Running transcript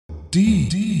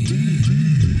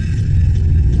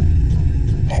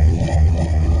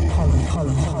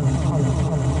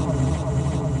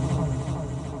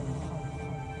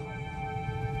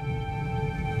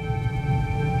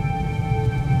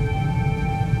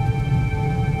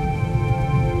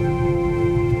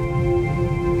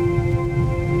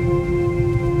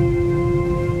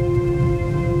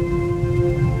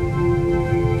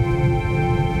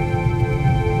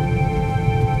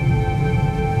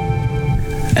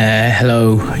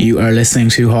Hello, you are listening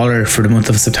to Holler for the month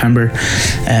of September.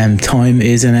 Time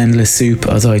is an endless soup,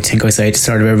 as I think I say at the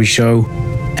start of every show.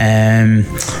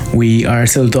 We are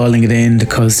still dialing it in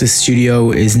because the studio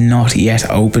is not yet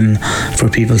open for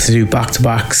people to do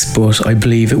back-to-backs, but I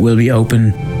believe it will be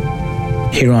open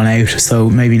here on out, so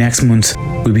maybe next month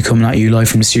we'll be coming at you live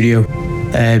from the studio.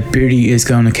 Beardy is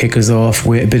going to kick us off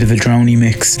with a bit of a droney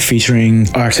mix featuring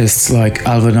artists like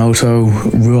Alvin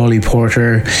Raleigh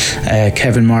Porter,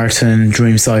 Kevin Martin,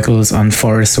 Dream Cycles and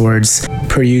Forest Words.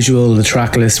 Per usual, the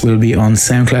track list will be on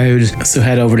SoundCloud, so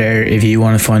head over there if you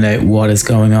want to find out what is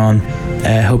going on.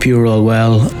 Hope you are all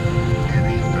well.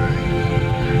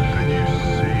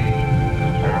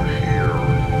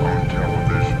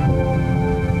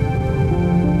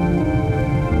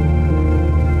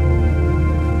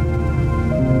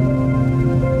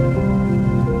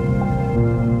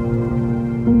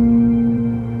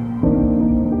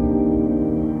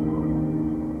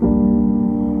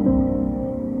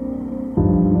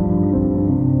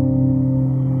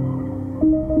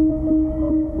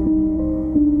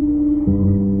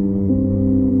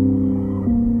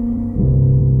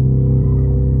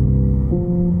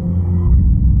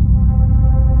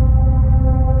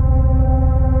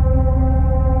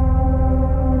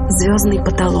 Звездный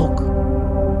потолок.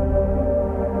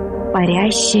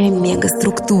 Парящая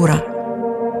мегаструктура.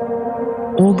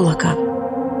 Облако.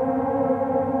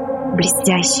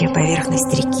 Блестящая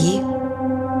поверхность реки.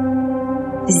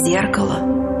 Зеркало.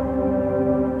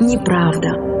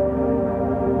 Неправда.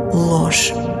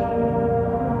 Ложь.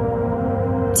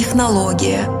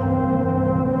 Технология.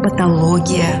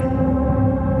 Патология.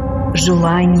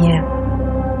 Желание.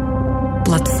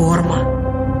 Платформа.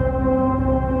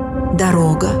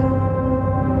 Дорога.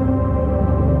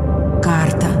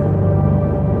 Карта.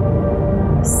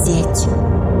 Сеть.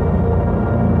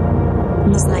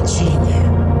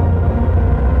 Назначение.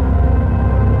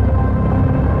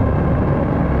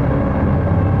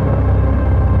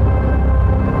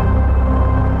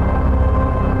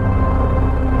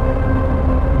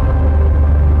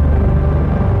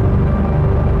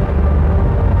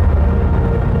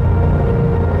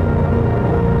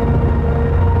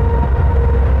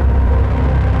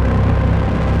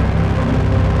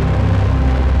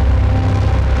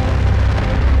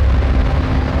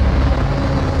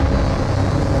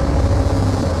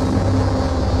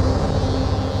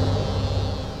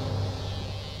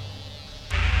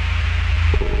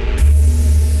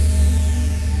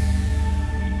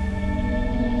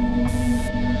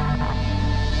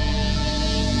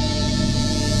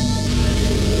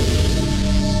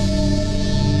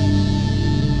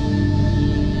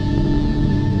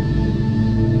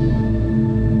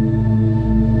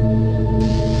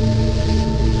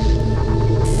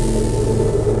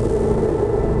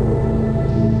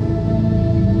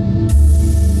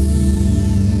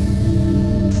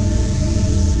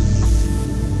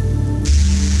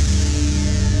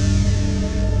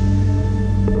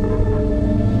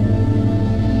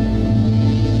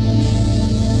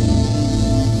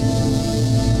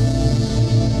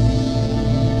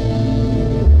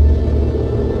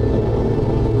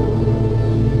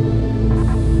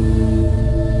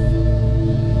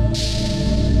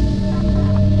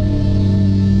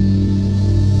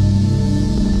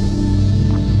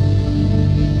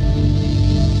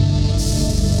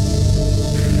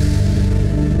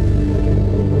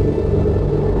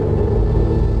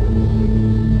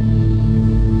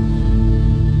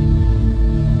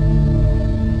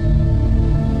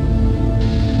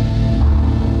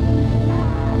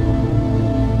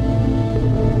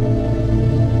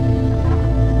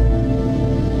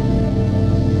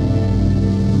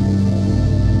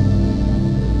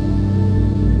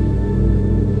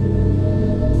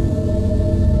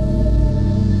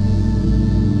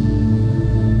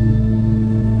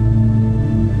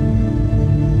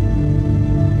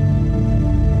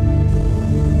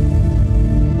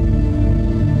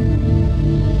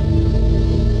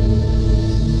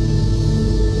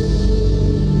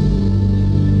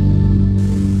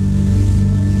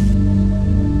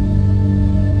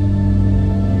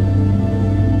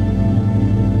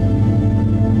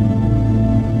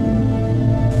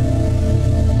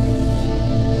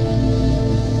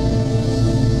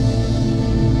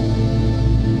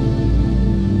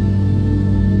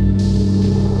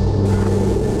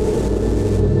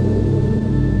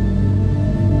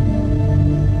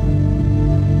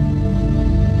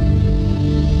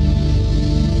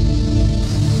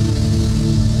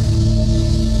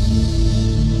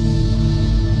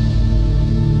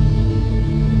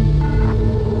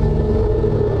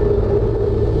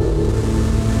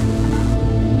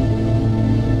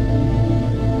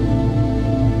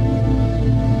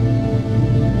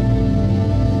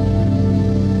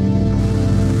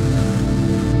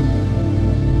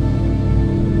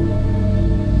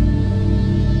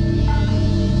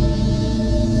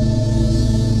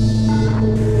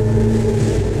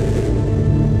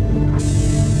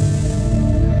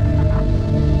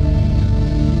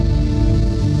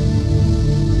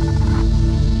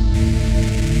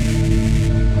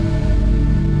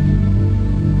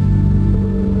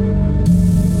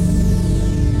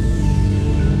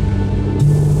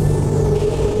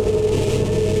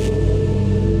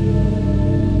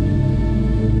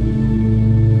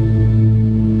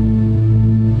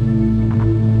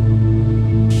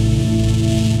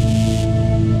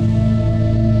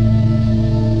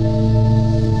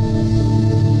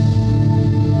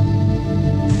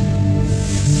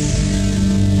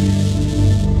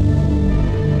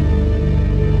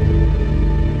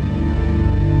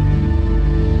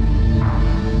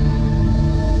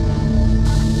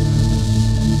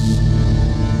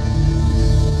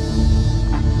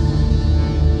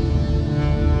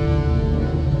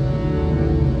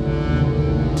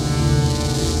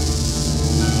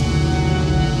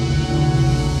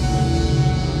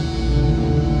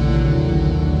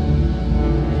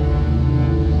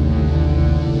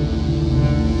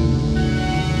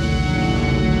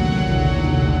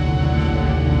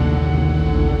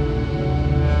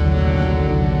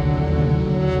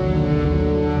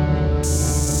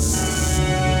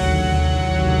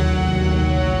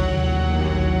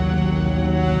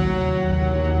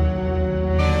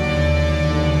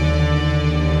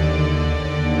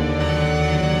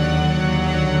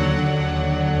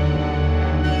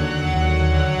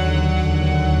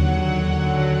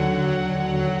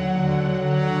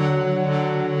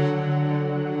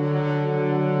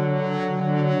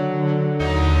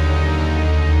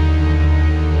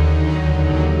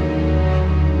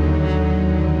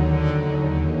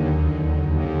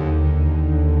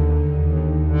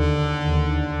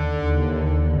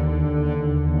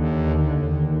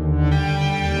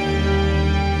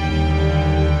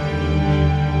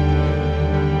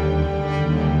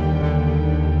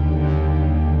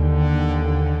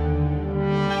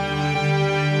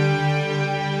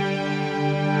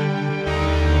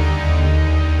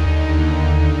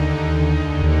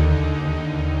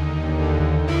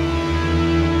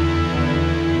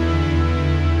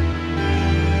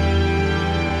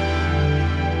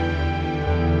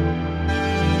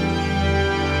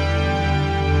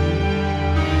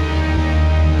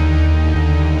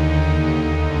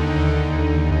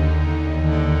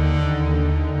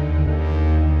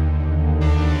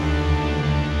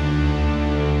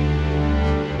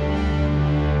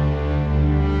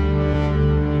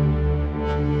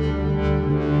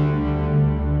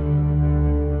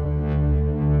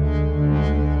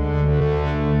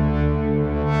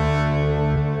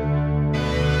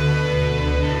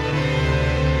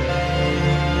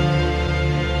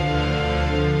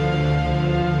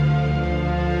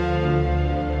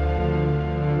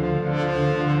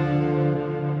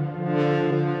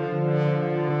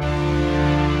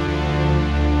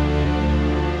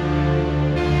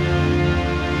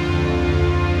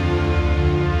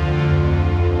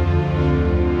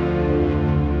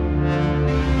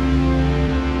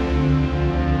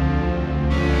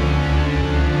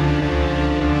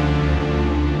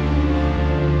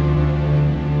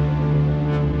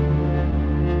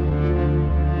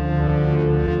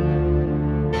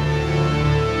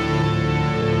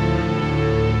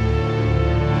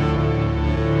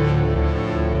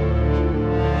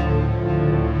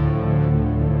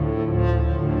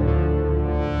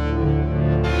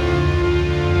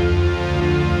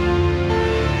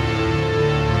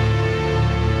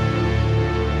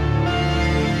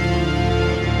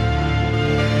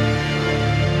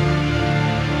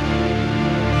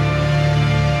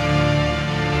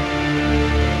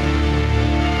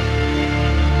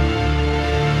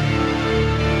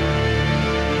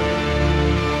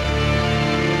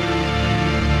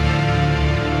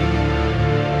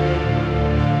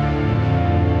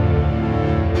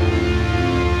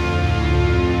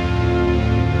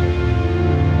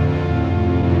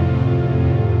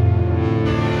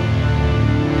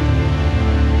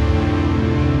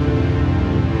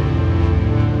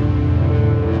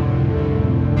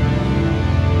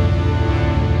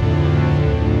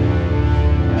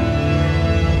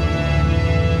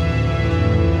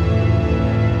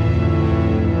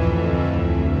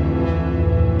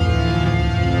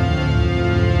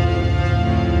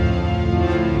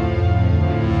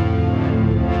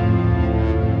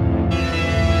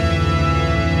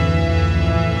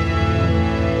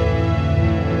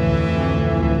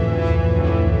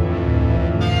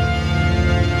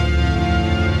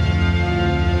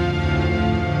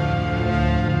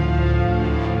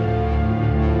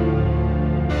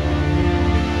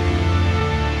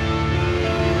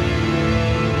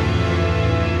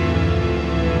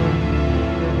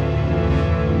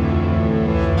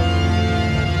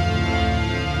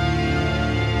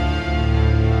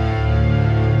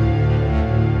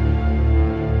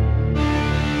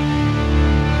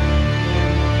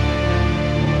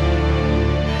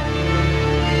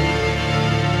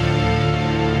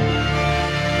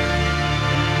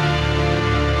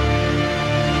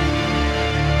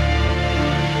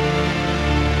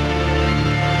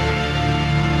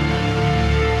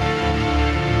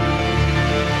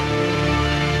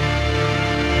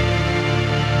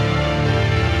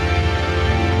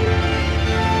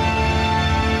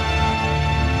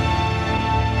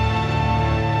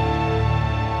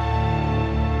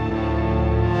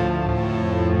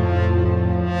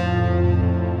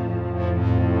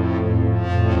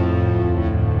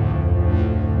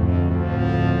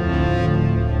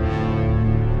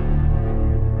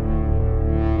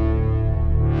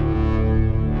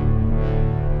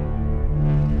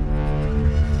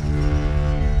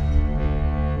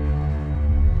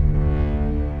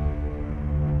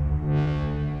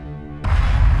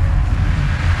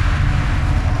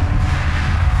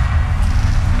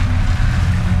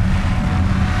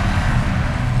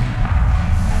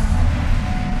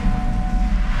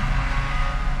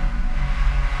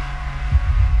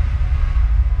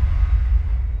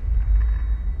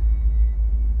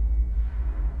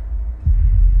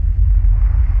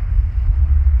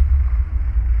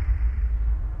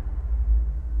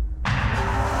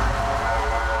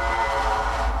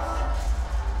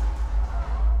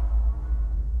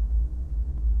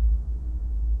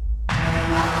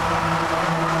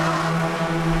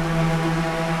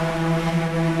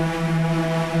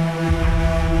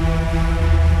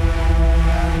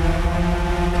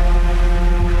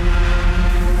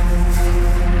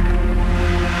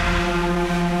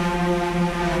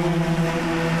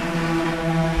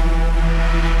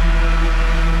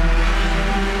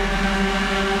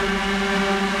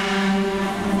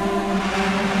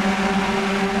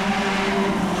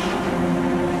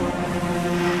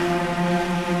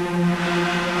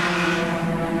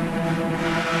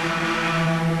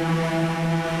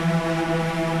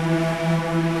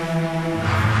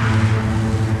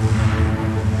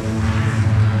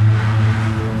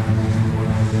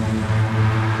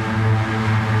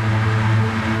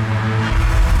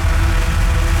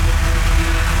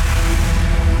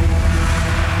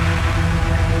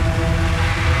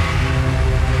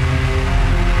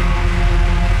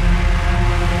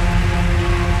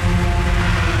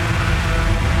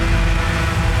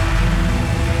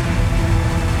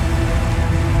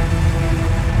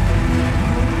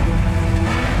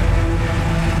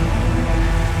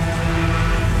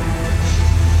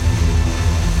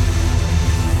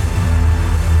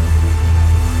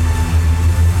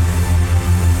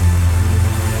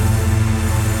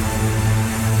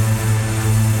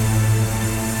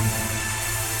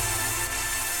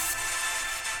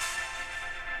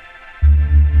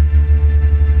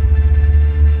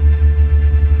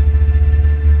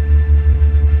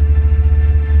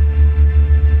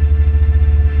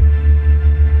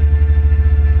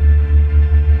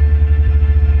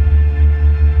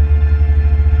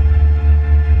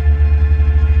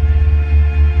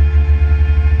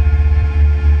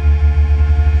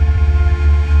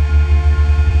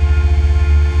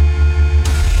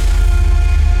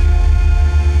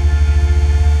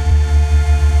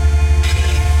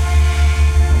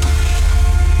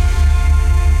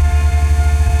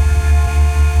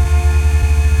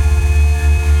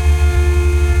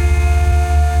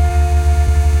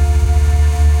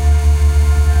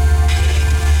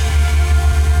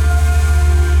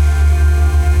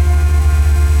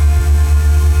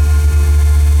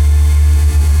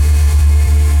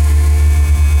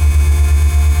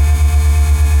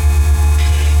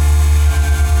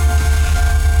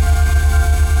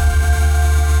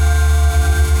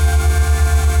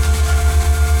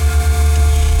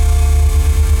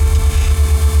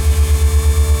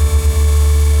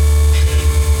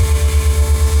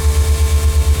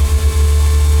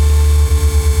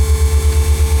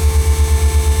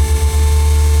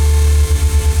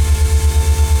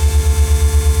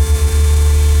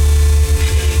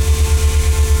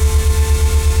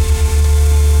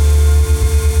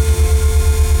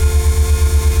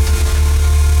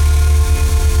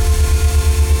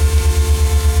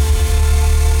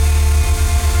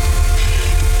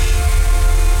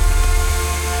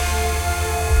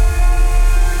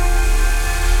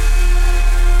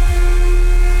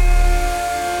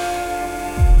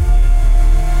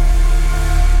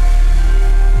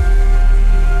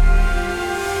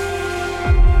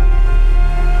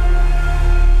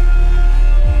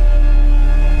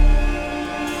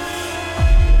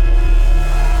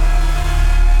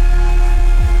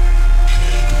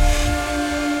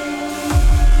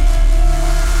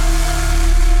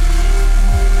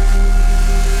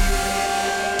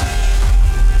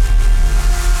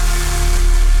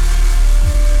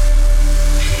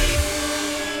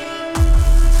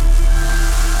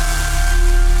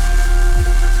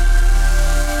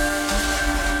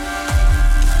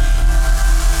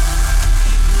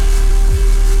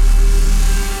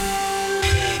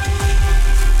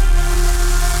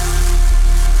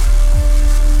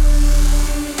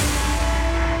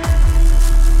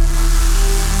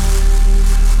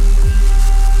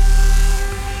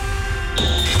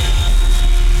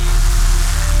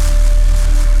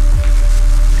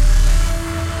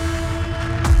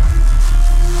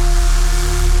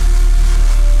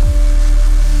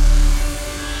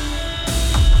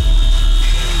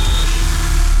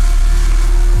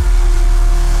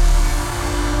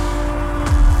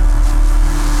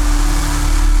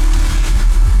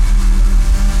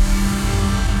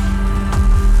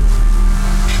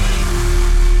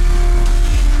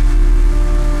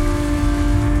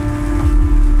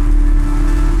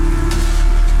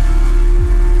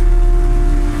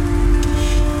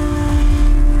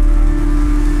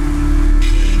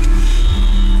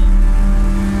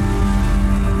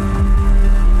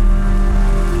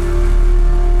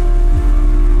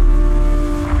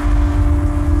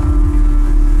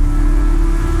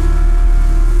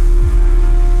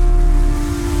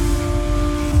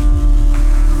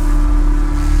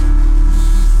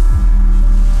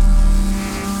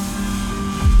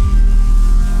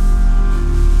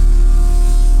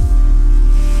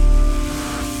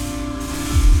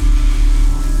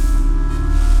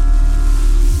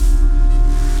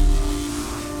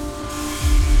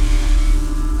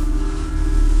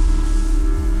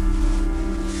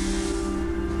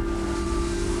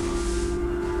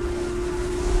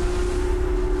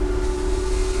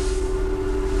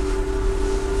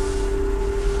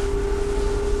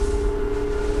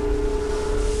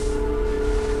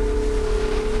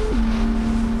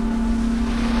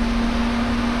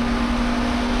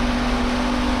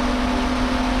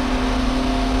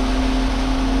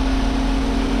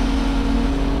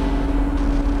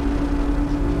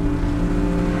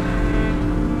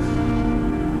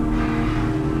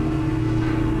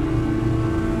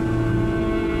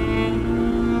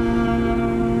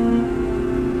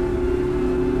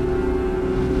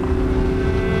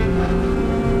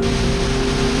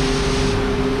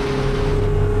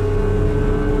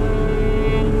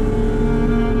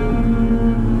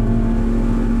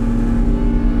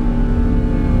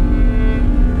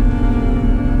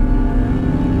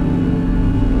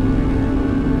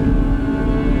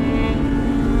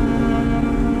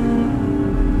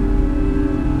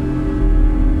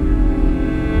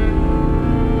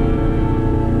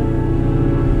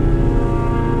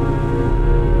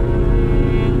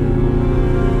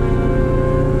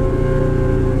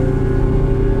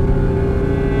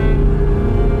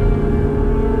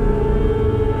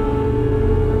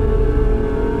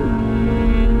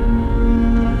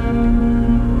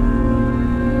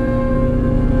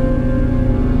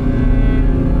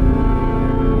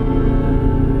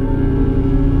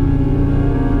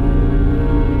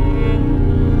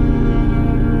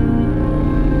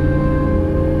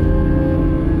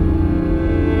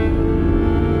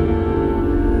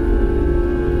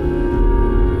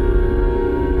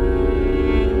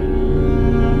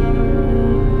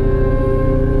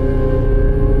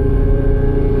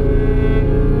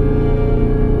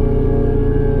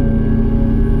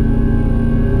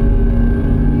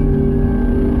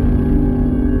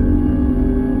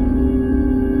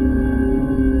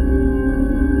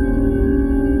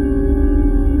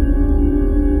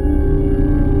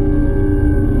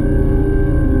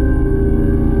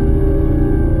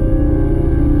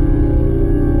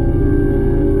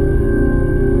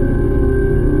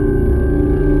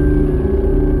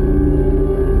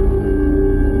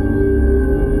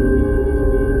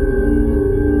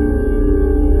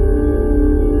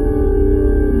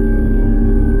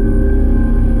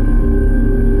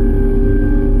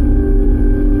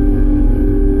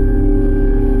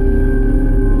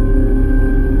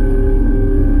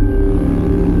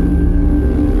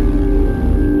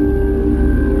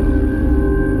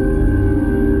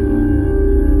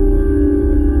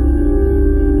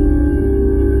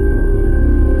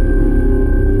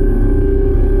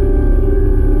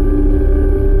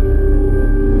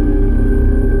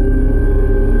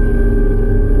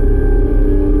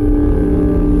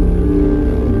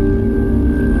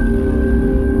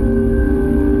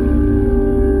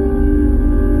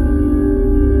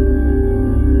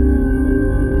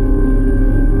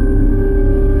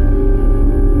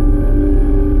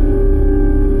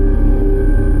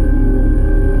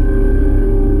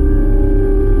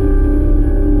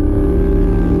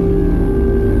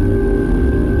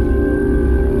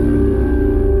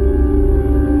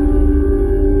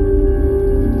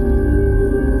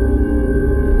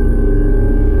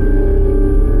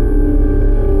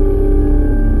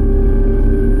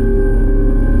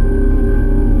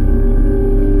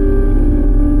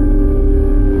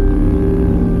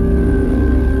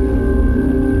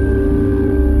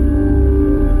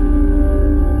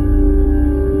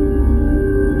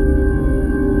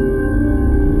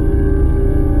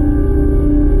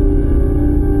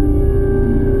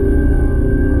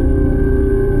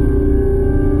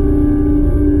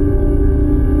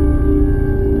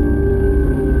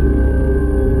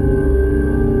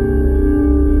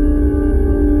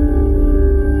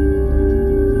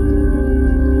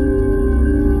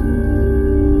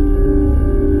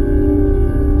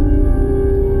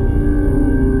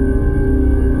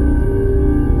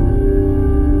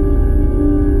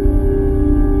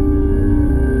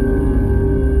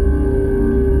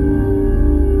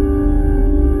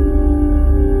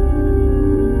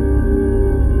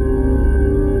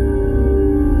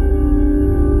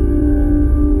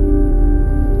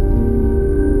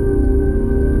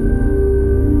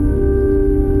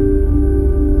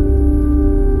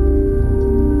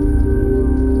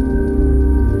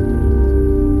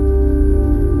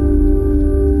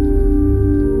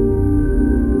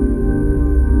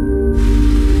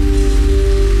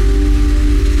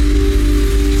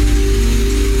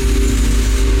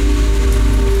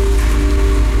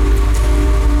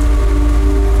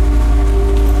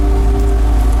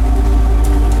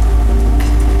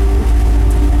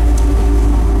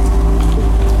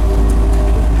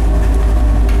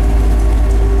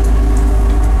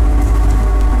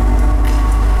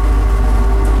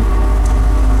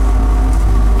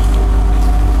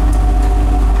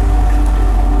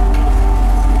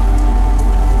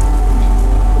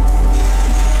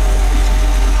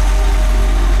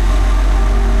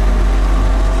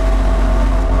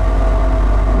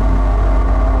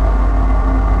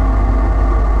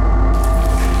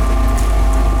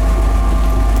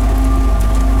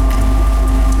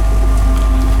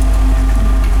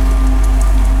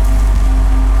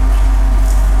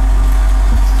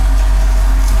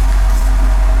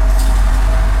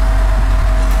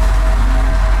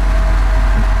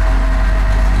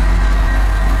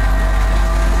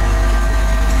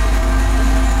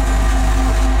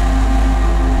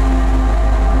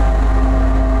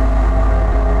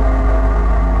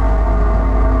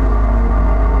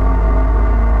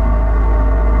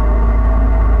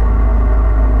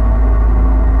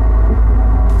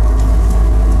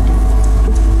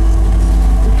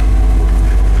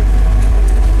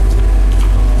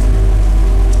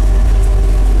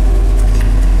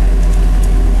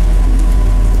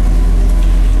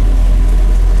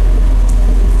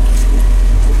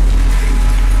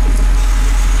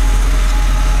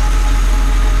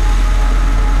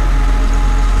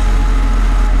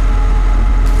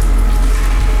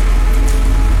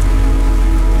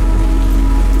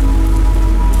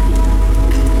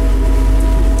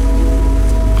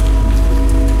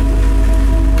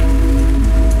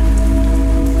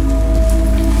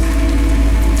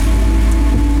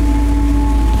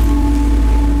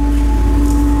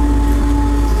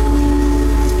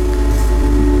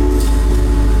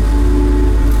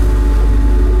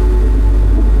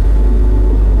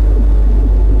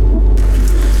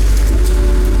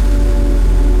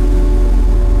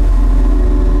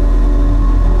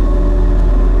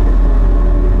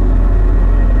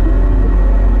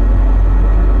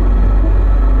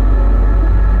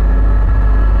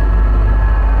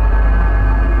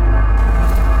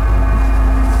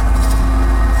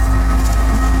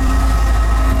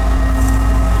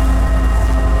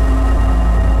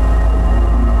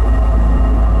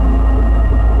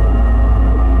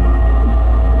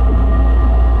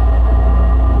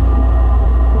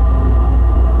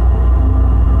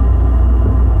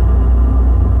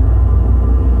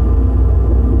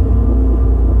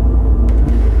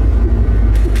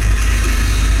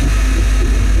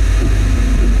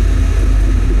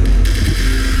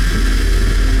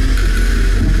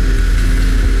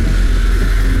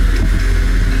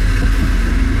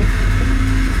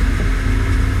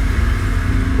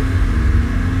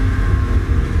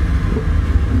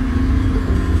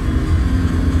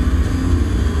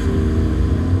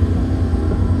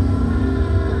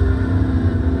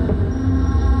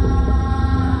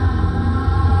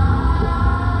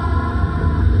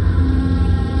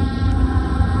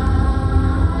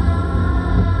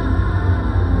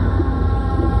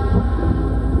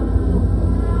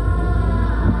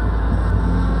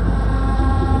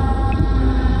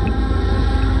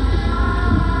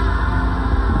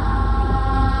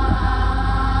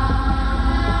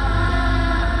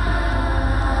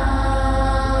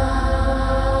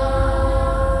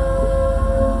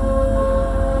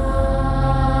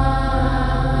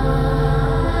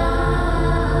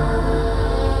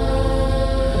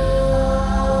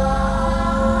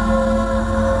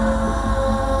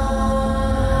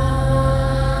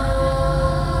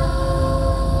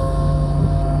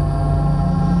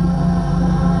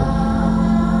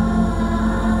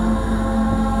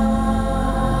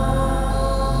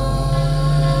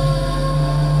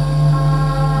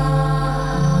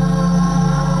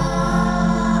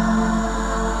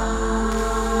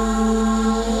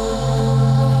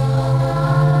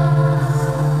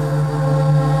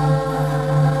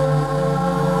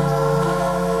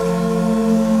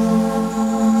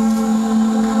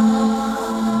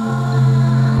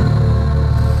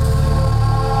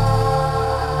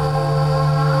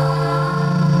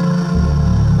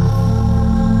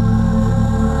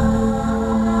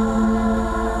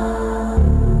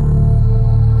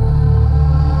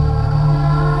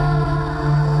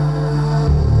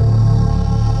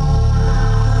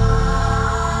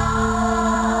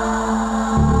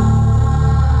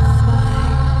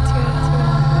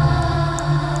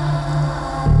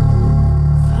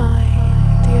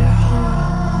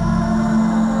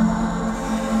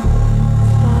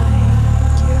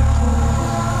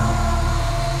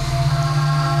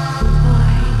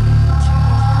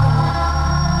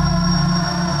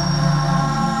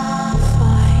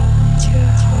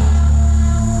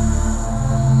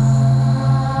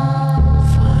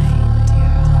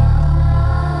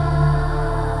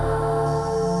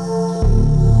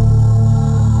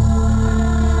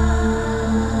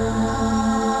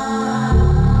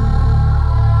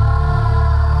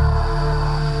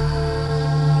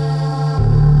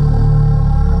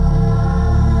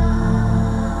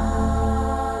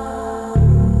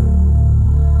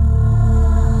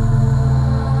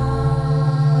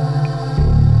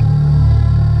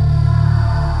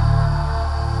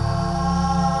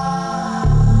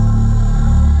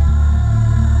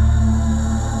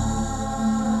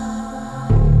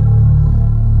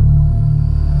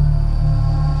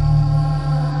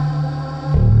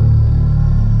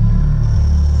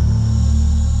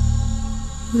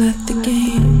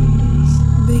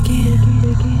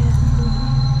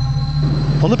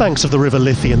 On the banks of the River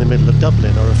Liffey in the middle of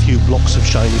Dublin are a few blocks of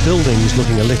shiny buildings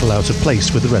looking a little out of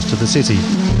place with the rest of the city.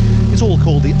 It's all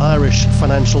called the Irish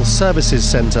Financial Services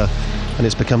Centre, and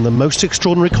it's become the most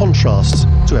extraordinary contrast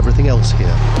to everything else here.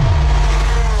 There's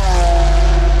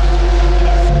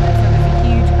a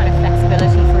huge kind of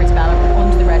flexibility for a developer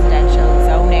under the residential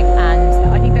zoning,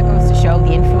 and I think that goes to show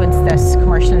the influence that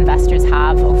commercial investors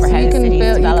have over how the city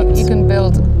is developed. You can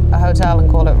build a hotel and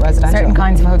call it residential. Certain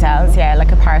kinds of hotels, yeah,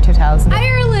 like apart hotels.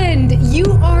 Ireland, you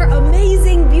are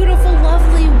amazing, beautiful,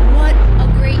 lovely. What a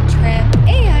great trip.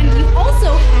 And you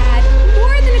also had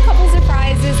more than a couple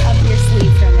surprises up your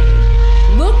sleeve for me.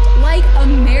 Looked like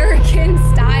American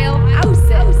style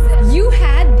houses. You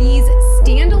had these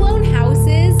standalone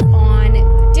houses on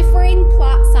differing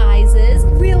plot sizes.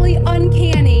 Really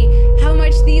uncanny how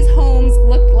much these homes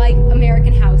looked like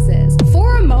American houses.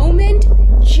 For a moment,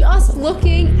 just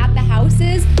looking at the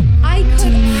houses, I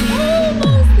could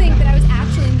almost think that I was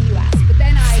actually in the US, but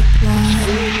then I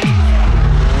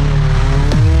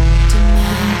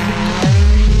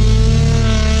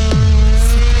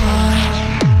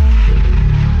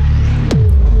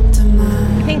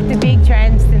think the big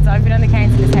trend since I've been on the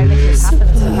council is how this has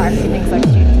happened, apart from things like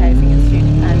student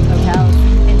housing and hotels.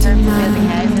 In terms of building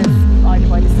houses, either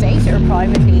by the state or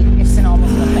privately, it's been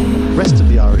almost nothing. The rest of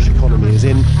the Irish economy is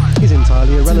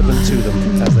entirely irrelevant to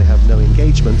them, as they have no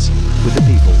engagement with the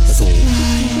people at all.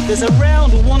 There's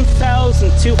around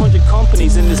 1,200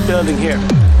 companies in this building here.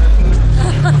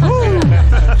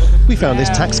 We found this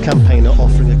tax campaigner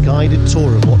offering a guided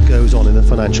tour of what goes on in the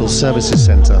Financial Services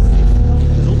Centre.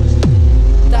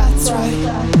 That's right.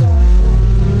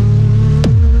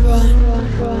 Run.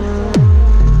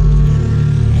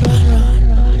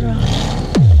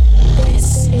 This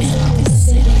is not the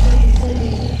city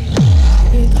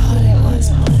you thought it was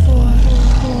before.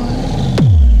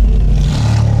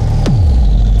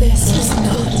 This is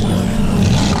not your home.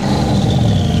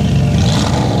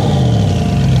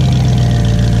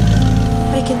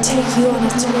 I can take you on a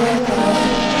tour,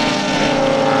 though.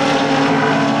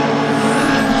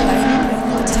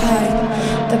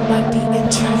 That might be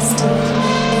interested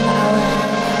in our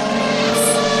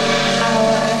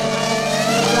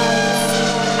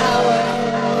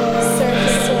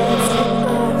services and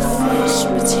our fish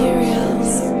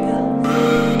materials.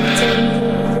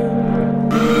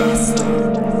 Western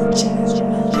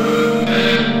judgment.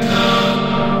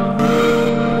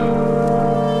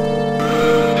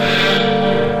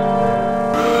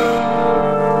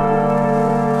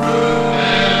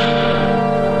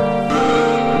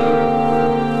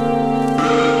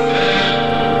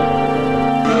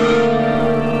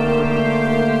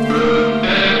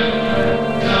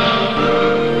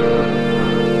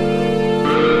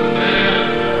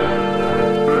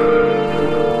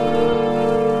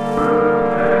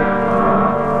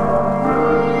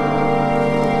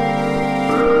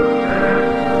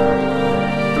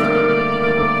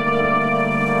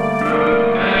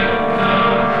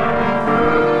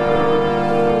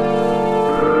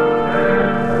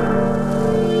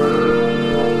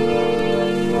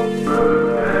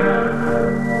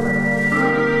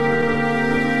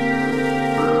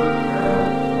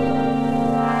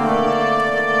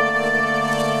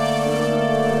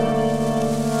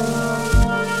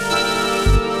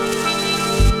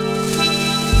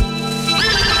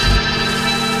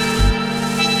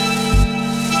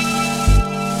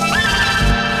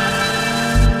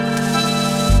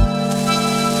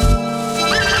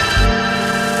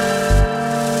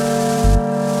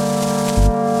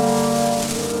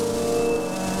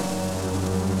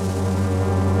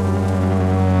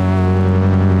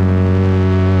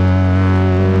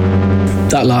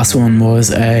 That last one was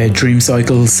Dream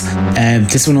Cycles.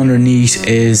 This one underneath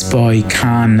is by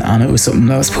Can, and it was something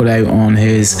that was put out on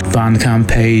his Bandcamp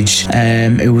page.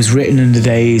 It was written in the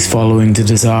days following the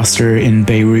disaster in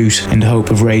Beirut in the hope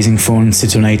of raising funds to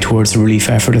donate towards the relief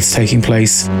effort that's taking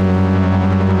place.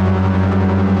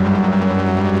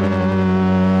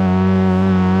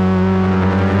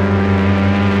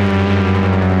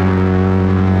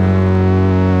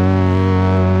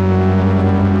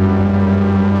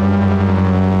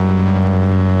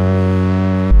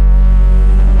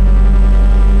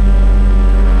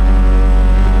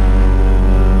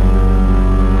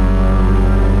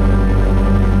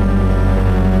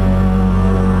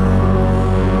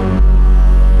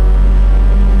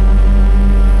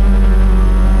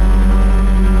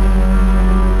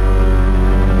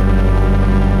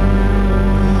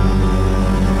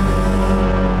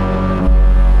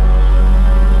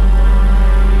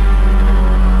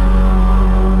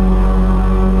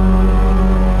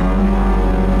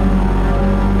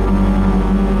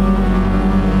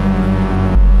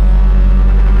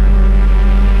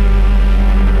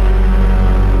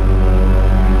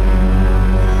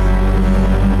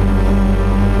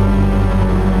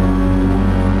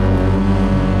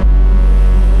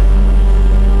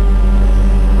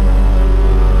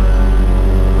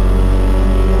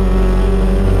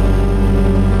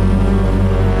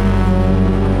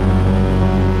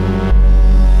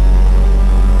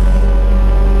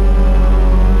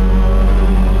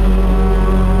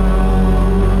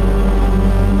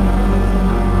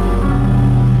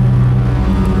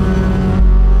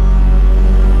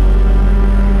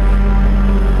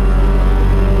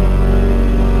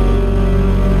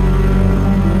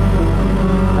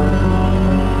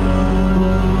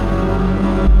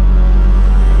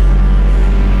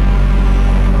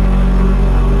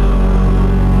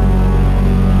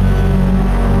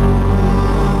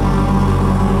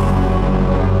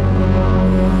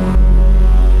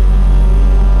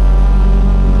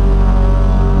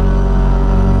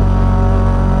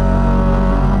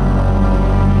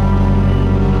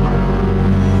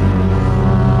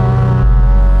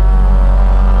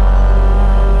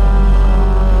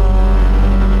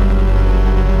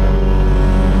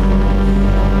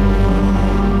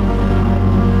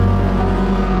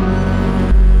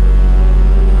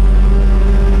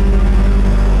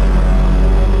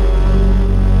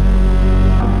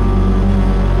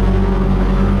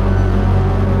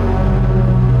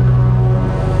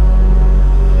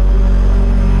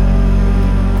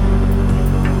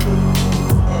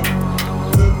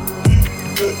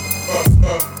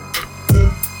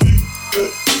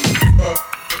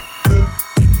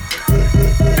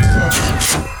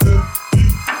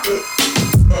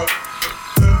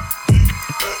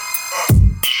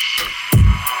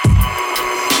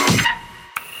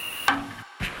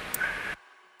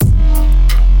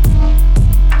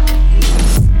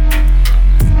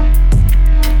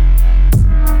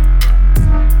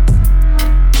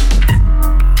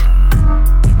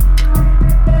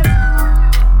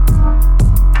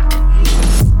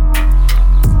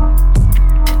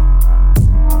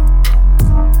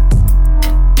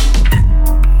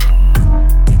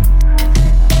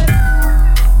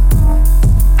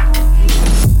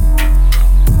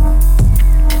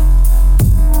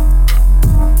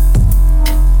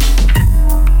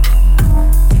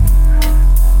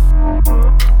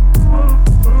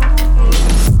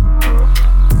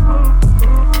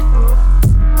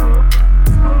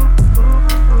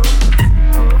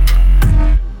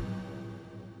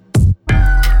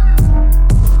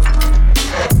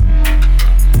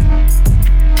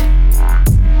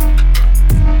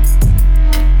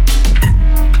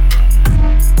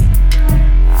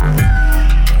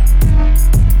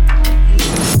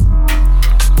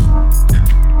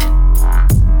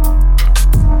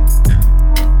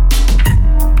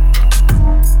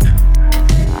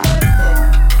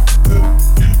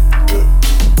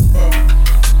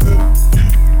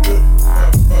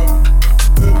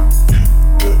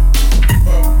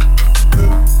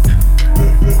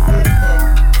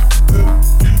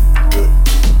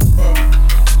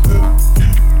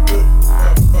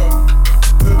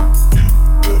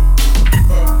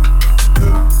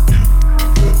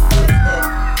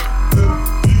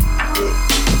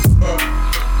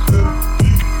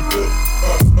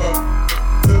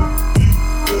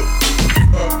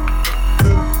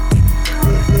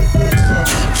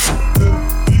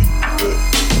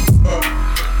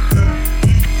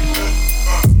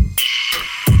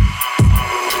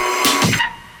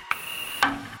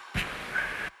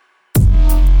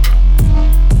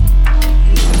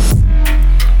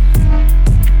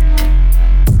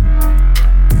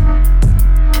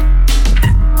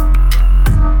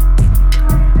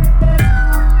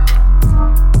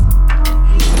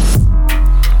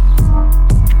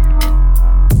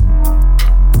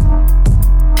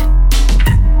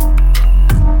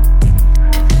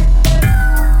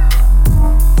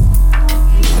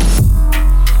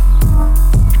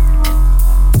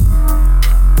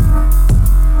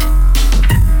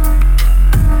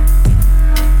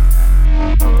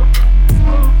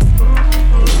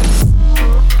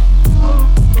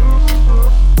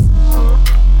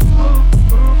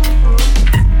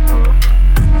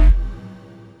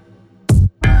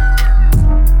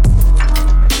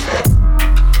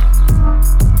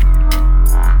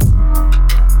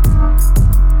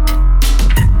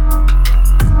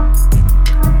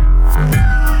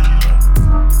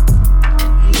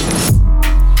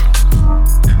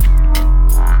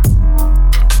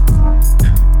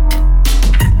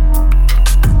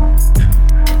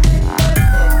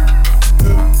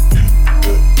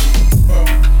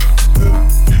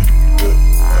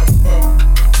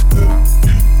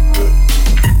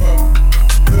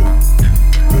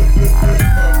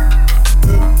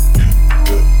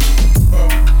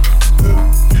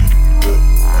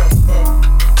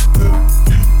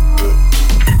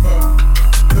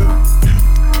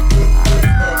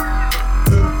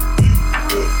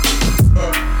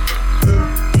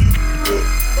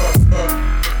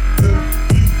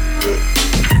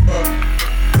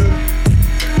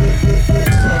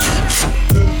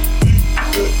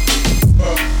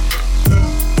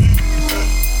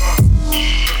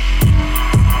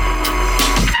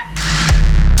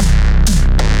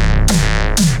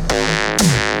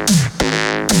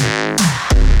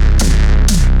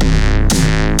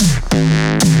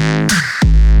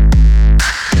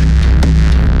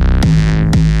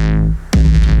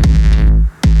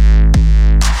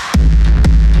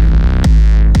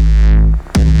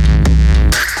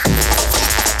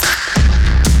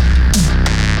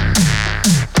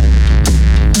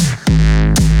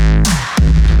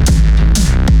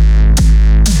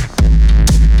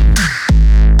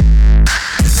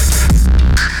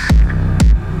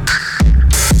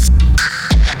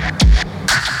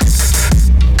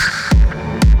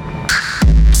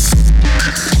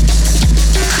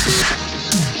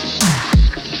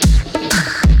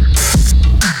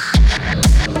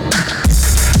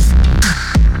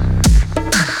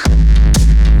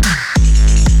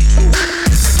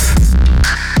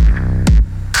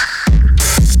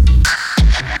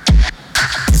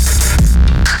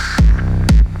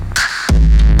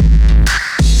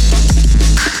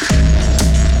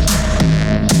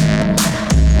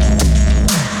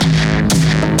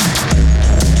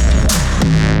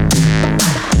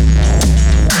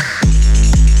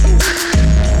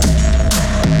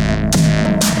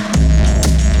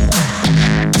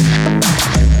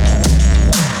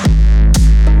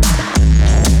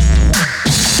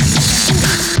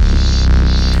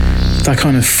 That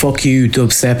kind of fuck you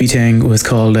dubsteppy thing was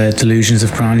called Delusions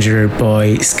of Grandeur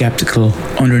by Skeptical.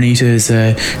 Underneath is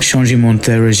Changement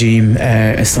de Regime,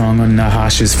 a song on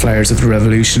Nahash's Flowers of the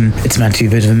Revolution. It's meant to be a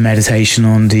bit of a meditation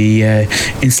on the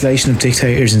installation of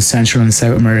dictators in Central and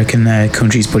South American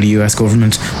countries by the US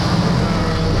government.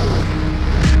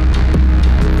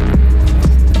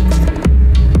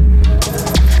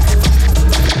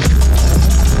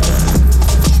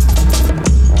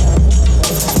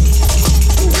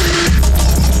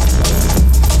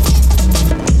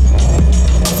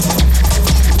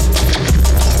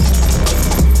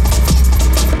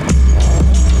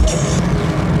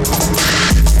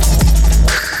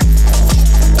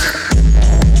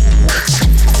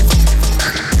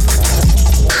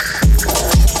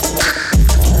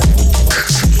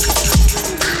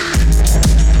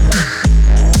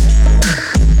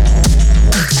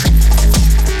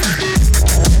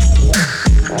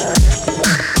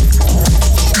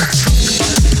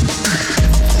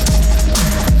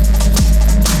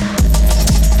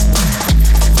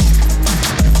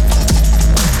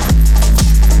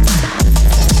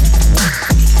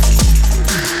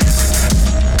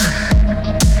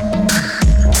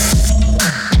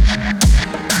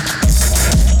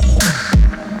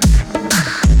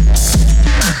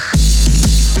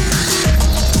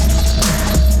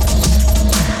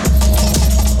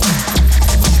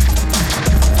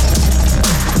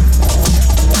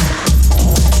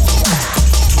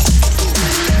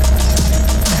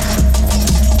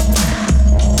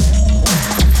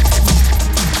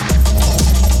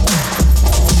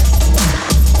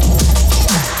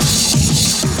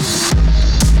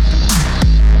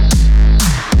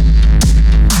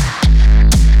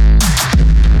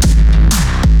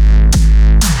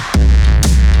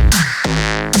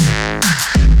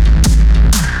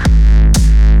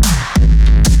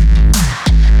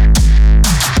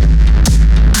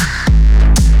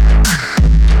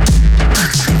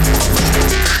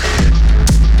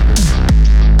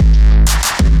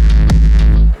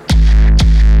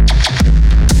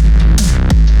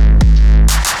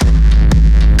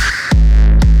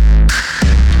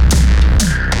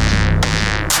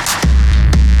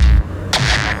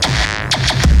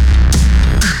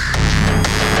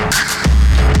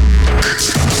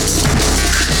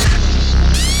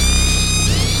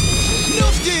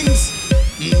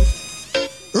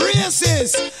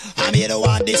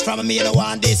 Me don't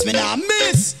want this, me not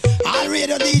miss. All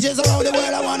radio DJs around the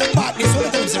world, I wanna pop this.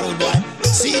 What comes the road boy?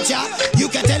 See ya, you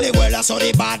can tell the world I saw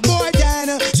the bad boy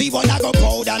then. See what I go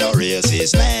proud and no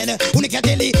racist man. When you can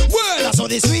tell the world I saw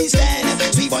the sweet stand.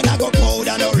 See what I go proud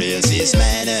and no racist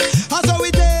man. I saw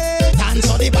it there, and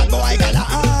so the bad boy gala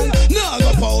on. No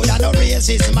go proud and no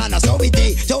racist man. I saw it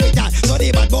there, so it on, so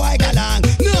the bad boy gala on.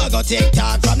 No go take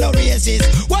talk from no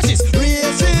racist. What's this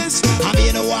racist? I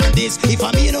mean no want this. If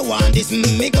I mean no want this,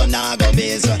 me gonna go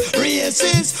miss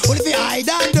racist. What if you hide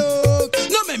and dog?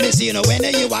 No make me see you when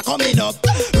you are coming up.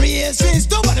 Racist,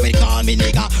 don't bother with call me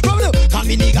nigga. From the call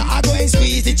me nigga, I go and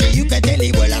squeeze it. You can tell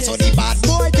the world I saw the bad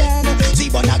boy then. See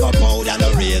but I go proud and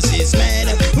no racist man.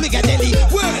 When you can tell the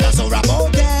world I saw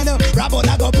Rabo then. Rabo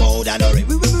I go proud and no we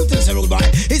move to the road boy.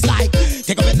 It's like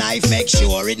take up a knife, make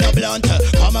sure it no blunt.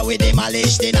 Come out with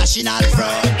demolish the national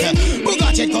front. Who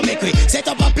got it come quick? Set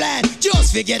up a plan.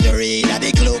 Just forget to read that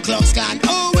the Ku Klux Klan.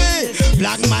 Oh wait,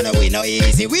 black man we no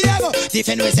easy. We never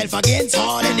defend ourselves against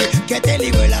all and it. Can tell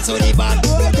the world I saw the bad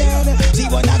boy then. See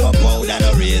what I go proud and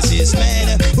no racist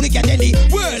man. Who can tell the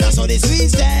world I saw the sweet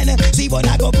stand. See what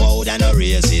I go proud and no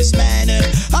racist man.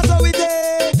 I saw it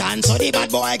there. And so the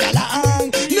bad boy gala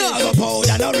hang. No go proud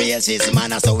and no racist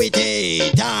man. I saw it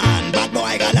there. And bad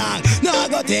boy gala hang. No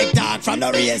go take talk from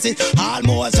the racist.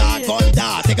 Almost hard gun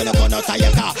dark. Take a look on out of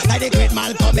your car. Like the great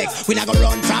Malcolm X. We not go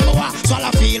run from our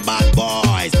swallow feel bad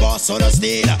boys. Boss on the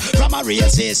steel. From a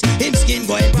racist. Him skin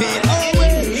going pale. Oh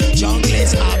well.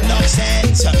 Junglers have no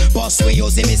sense. Boss we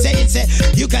use him say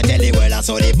you can tell the world I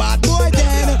saw the bad boy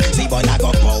then. See but I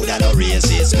go proud and no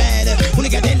racist man. When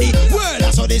you can tell the world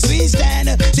I saw the sweet stand.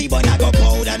 See but I go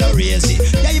proud and no racist.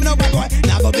 Yeah you know bad boy.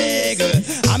 Now go big.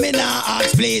 I mean now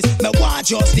ask please. Me want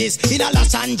justice in a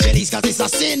Los Angeles. Cause it's a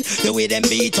sin. The way them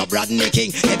beat up Rodney King.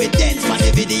 Evidence for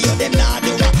the video them not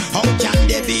do. How can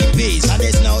there be peace? And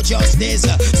there's no justice.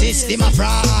 System of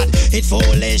fraud. It's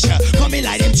foolish. Coming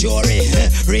like them jury.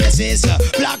 Racist.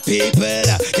 Black people.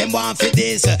 Them want for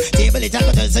this. Table it and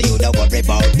go tell so you don't worry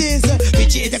about this.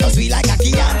 Bitch it cause we like a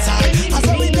key answer. I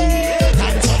saw it there.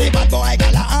 And so the bad boy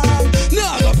gala on. No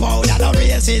go proud and no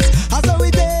racist. I saw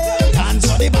it there. And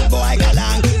so the bad boy gala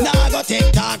on. No go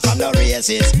take talk from the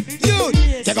racist. You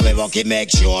take up a we walk it, make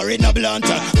sure in a blunt.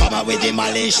 Come out with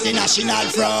demolish the national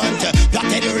front.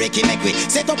 Plotted the Ricky, make we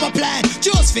set up a plan.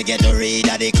 Just forget to read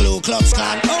at the Ku Klux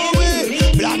Klan. Oh,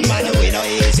 we black man, we no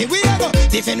easy. We a go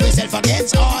defend ourselves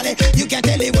against all it. You can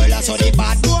tell the world I saw the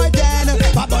bad boy then.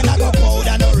 Papa na go proud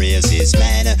and no racist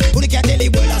man. Who can tell the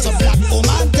world I saw black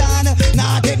woman done.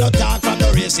 Nah, take no talk from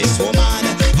the racist woman.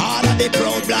 All of the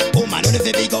proud black woman. Who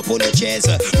the big up on the chase.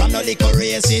 From no little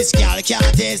racist girl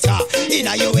can't taste her. In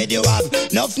a you with you have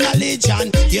enough knowledge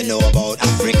and you know about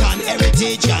African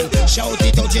heritage and shout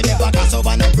it out you never pass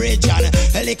over no bridge and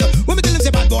when me tell them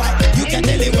say bad boy, you can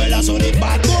tell the world I saw the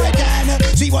bad boy then.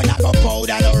 So you wanna go proud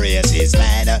and no racist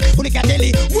man. Who can tell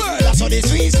the world I saw the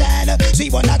sweet stand. So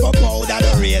you wanna go proud and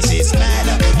no racist man.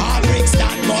 All bricks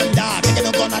stand gun dark, taking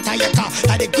no gun at your car.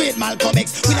 Like the great Malcolm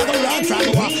X, we never run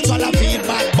from war. So I feel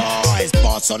bad boys,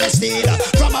 boss on the steel.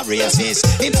 From a racist,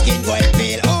 him skin going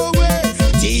pale. Oh wait,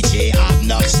 DJ have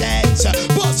no sense.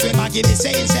 Boss him and give me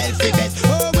saying self-defense.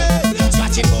 Oh wait,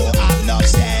 Scratchy Bo have no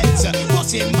sense.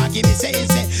 Boss him and give me saying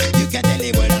self. You can tell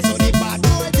the world I saw the bad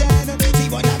boy then. See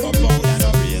what I go proud and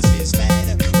no racist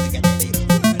man. You can tell the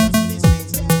world I saw the sweet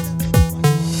stand.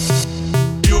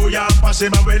 New York pass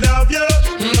him and we love you.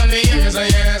 Let me hear you say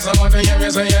yes, I want to hear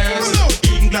you say yes.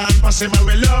 England pass him and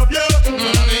we love you. Let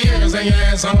me hear you say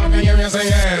yes, I want to hear you say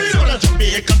yes.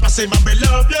 Jamaica pass him and we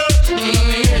love you. Let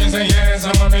me hear you say yes,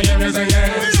 I want to hear you say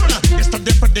yes.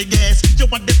 Yesterday for the guests, you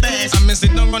want the best. I miss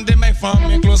it down on the mic for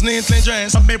me clothes neatly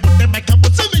dressed. I may put the mic up,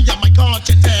 tell me my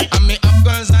country tech. I may have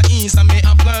girls at east, I may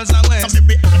have girls at west. I may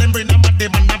be out them bring them at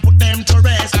them and I put them to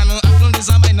rest. I know Apple this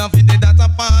I might not fit the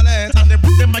data palette. And they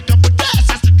put the mic up with gas,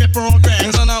 I still get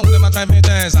progress. So now who them a try to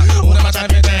test? Who them a try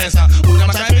to test? Who them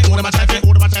a try to? Who them a try to?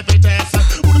 Who them a try to test?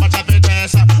 Who them a try to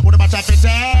test? Who them a try to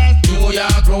test? New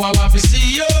York, bro, I want to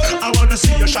see you. I want to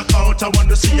see you shock out. I want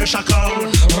to see you shock out.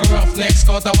 Rough neck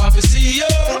cut, I want to see you.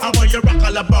 I want you rock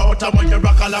all about. I want you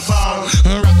rock all about.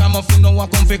 Rock a muffin, no one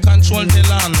come fi control the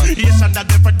land. Yes, and that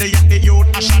for the young, the youth,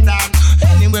 I shut down.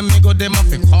 Anyway, me go them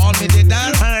off, call me the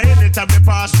dance. Anytime we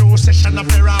pass through session of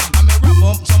the ram, I me wrap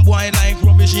up some boy like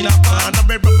rubbish in a pan. I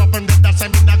me wrap up on the dance,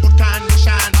 I'm in a good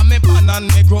condition. I me pan and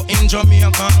me grow in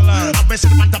Jamaica land. I me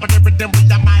sit on top of the rhythm with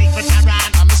the mic with the ran.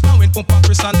 I me spend with Papa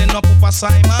Chris and then up Papa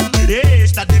Simon.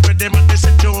 Yes, that the rhythm and the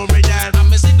centurion. I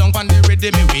me sit down on the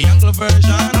rhythm, me uncle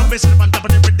version. I me sit on top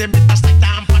of the rhythm, it's like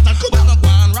damn pattern. Come on, go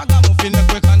on, ragamuffin,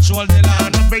 make we control the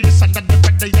land. I me listen to the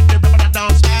rhythm, the rhythm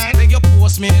downstairs. Make you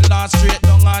post me last straight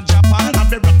down at Japan. I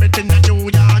me rap it in New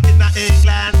York, in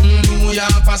England. New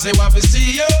York, pass it, want to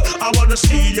see you. I wanna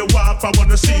see you walk, I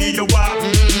wanna see you walk.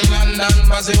 London,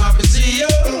 pass it, want to see you.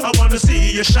 I wanna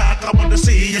see you shock, I wanna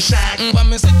see you shock. When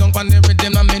me sit down on the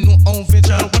rhythm, I me new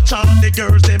outfit. Watch all the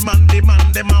girls, them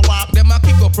a walk. Them a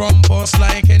kick up from bus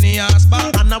like any ass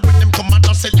bag. And I with them come and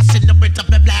say, let's in the bit of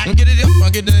the black.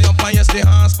 Get it up, and yes, the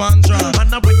horse pan drum.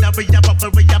 And I with that, we a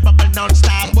bubble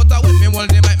non-stop. But I with me, well,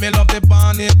 they make me love the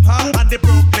pan hip hop. And the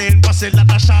Brooklyn pass it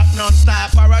like a shot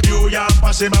non-stop. For a New York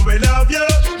pass it, and we love you.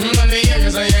 Let me hear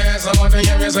you say yes, I want to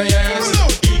hear you say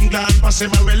yes. England pass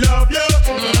it, and we love you.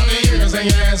 Let me hear you say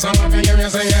yes, I want to hear you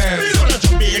say yes.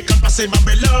 Jamaica pass it, and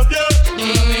we love you.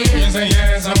 Let me hear you say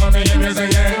yes, I want to hear you say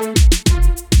yes.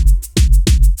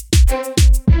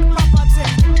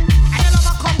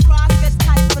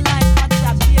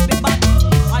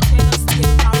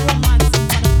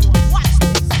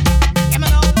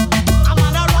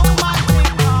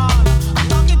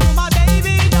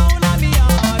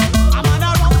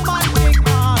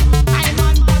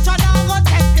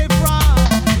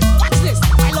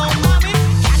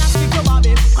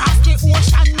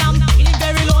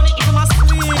 Very lonely, it's my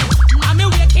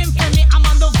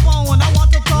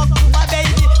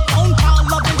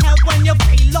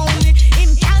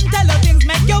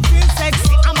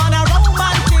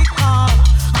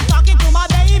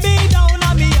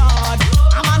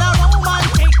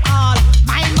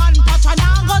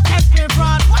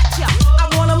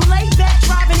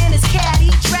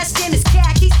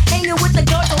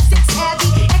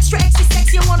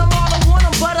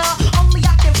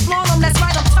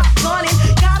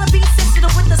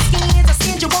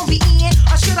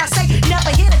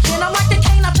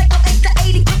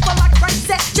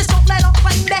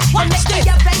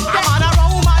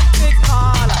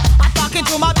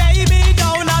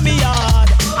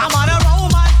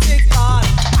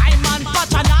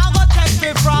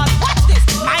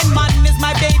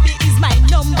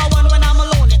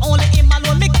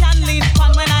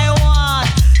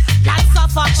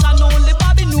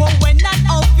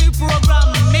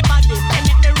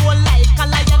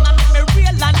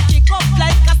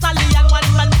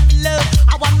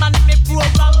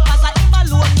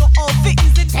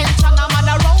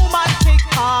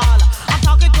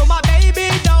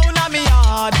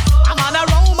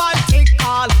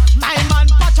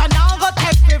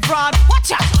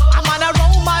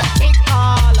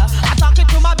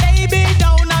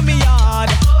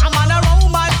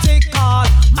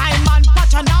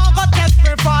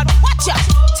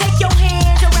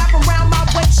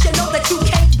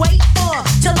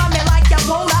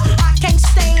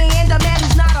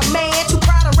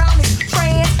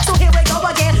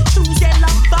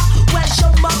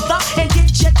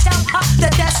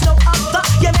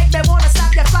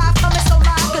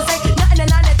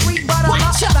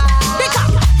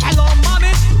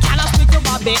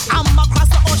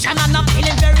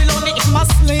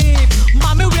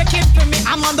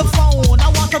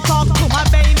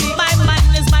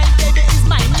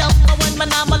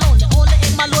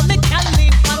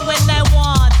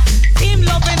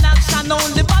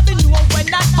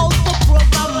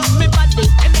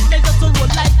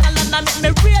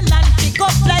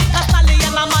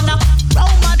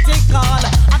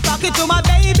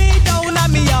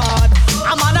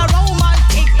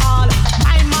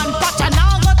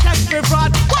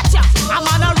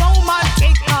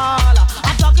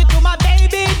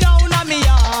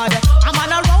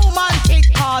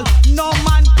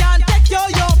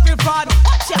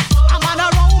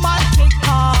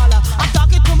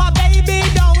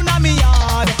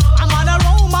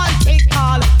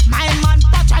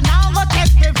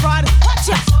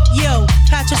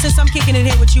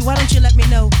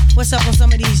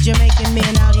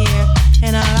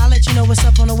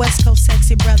West Coast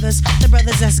sexy brothers, the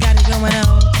brothers that's got it going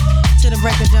on. To the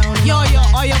break of dawn. Yo,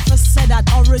 I have to say that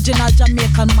original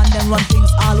Jamaican man them run things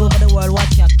all over the world.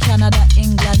 Watch ya, Canada,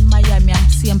 England, Miami, and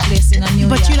same place in New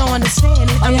York. But you don't understand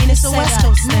it. I mean, it's a West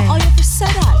Coast thing. No, I have to say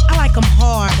that. I like them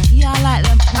hard. Yeah, I like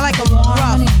them. I like them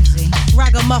rough,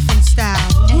 ragamuffin style,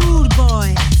 rude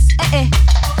boys.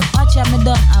 Watch ya, me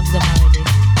don't have them already.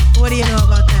 What do you know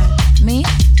about that? Me?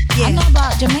 Yeah. I know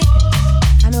about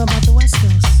Jamaica. I know about the West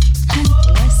Coast.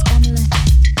 West Family.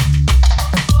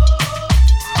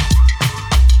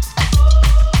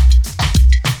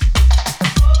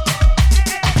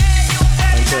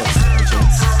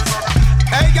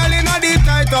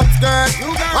 Tight up skirt,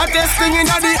 hottest thing in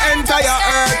the entire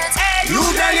earth. You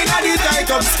girl in the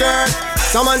tight up skirt,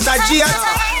 someone touch it,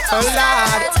 oh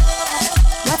Lord.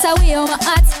 What a way on my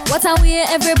hot, what a way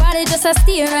everybody just a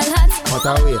stare a lot. What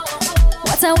a way,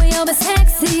 what a way on my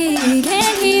sexy,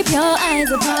 can't keep your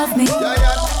eyes above me.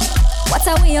 What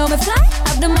a way on my fly,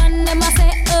 have the man them a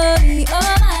say oh me, oh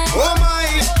my, oh my.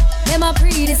 Them a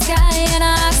pretty sky and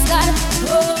I ask God,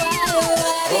 oh my.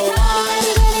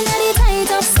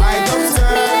 Tight up skirt,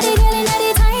 me a the girl inna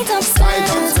the tight up skirt.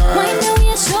 Why do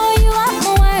we show you up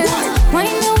my world? Why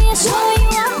do we show you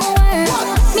up my world?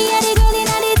 Me a the girl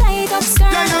inna the tight up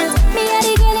skirt. Me a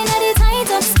the girl inna the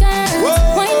tight up skirt.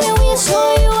 Why do we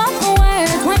show you up my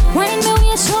world? Why do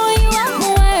we show you up my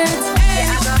world?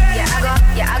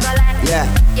 Yeah, I go like. Yeah.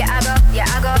 Yeah,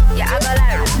 I go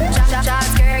like. Short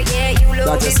skirt, yeah, you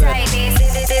look the tightness,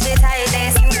 the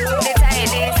tightness, you look the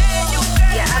tightness.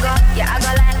 Yeah, I go like. Yeah, I go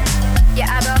like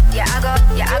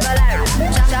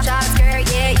short skirt,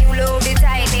 yeah, you love the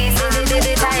tightness,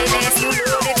 the tightness, you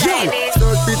love the tightness.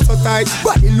 Skirt fit so tight,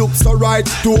 body looks so right.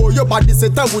 To your body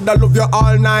set, I woulda love you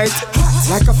all night.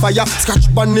 Like a fire,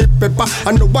 scratch bunny pepper.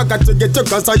 I know I got to get you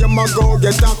cause I am a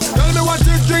go-getter. Tell me what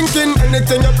you drinking,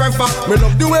 anything you prefer. Me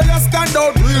love the way you stand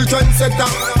out, real trendsetter.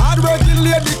 Hard-working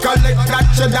lady, collect that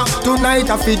cheddar. Tonight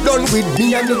I feel done with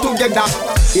me and you together.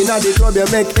 Inna the club you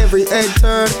make every head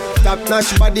turn.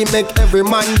 Top-notch body make every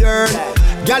man yearn.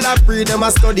 Gyal a free, them a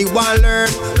study, one learn.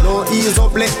 No ease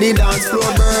up, let the dance floor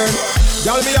burn.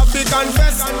 Gyal me have to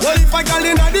confess. Well if a gyal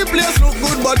inna the place look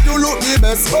good, but you look the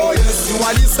best. Oh yes, you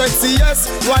are the sexiest,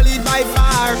 you are lead by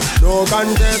far. No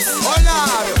contest, oh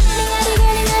Lord. Me a the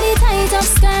girl inna the tight up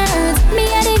skirt. Me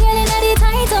a the girl inna the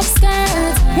tight up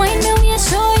skirt. Why do we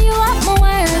show you up my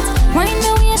world? Why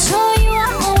do we show you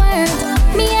up my world?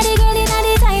 Me a the girl inna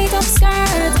the tight up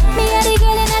skirt. Me a the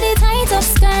girl inna the tight up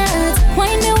skirt. Why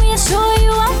do we show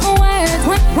you up my world?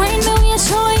 Why do we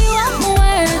show you up my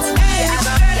world?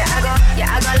 Yeah,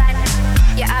 I go like.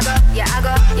 Yeah, I go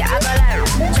like.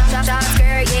 Short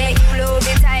skirt, yeah, you love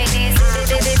the tightness,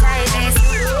 the tightness,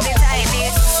 you love the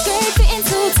tightness. Skirt fitting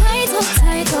too tight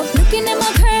up. Looking at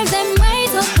my curves, them right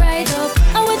up.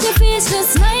 I want your face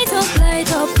just light up.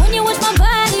 When you watch my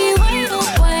body, wind up.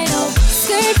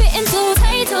 Skirt fitting too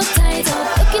tight up.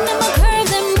 Looking at my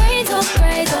curves, them right up.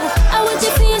 I want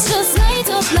your face just light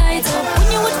up.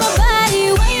 When you watch my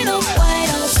body, wind up.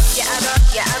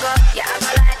 Yeah, I go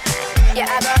like. Yeah,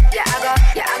 I go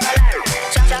like.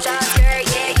 Short skirt,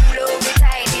 yeah, you love the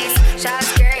tightness. Short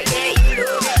skirt, yeah, you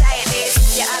love the tightness.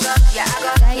 Yeah, I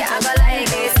go like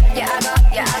this. Yeah, I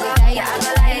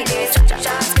go like this.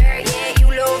 Short skirt, yeah, you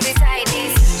love the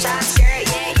tightness. Short skirt,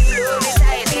 yeah, you love the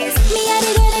tightness. Me a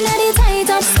the girl inna the tight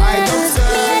up skirt.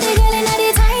 Me a the girl inna the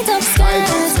tight up skirt.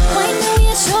 Why do we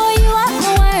show you up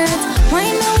my world? Why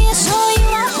do we show you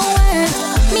up my world?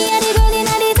 Me a the girl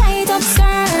inna the tight up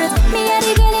skirt. Me a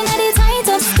the girl inna the tight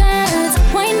up skirt.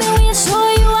 Why do we show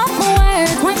you up my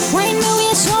world? Why do we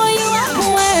show you up my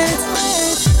world?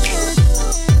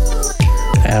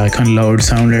 I kind of lowered the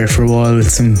sound there for a while with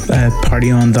some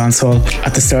party on dancehall.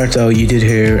 At the start though, you did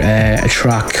hear a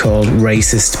track called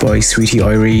Racist by Sweetie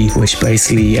Irie, which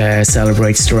basically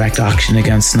celebrates direct action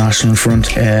against the National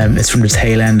Front. It's from the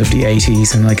tail end of the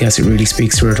 80s, and I guess it really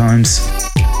speaks to our times.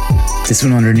 This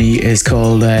one underneath is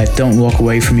called Don't Walk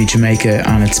Away From Me Jamaica,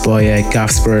 and it's by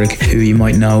Gaffsberg, who you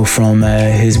might know from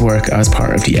his work as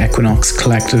part of the Equinox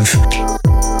Collective.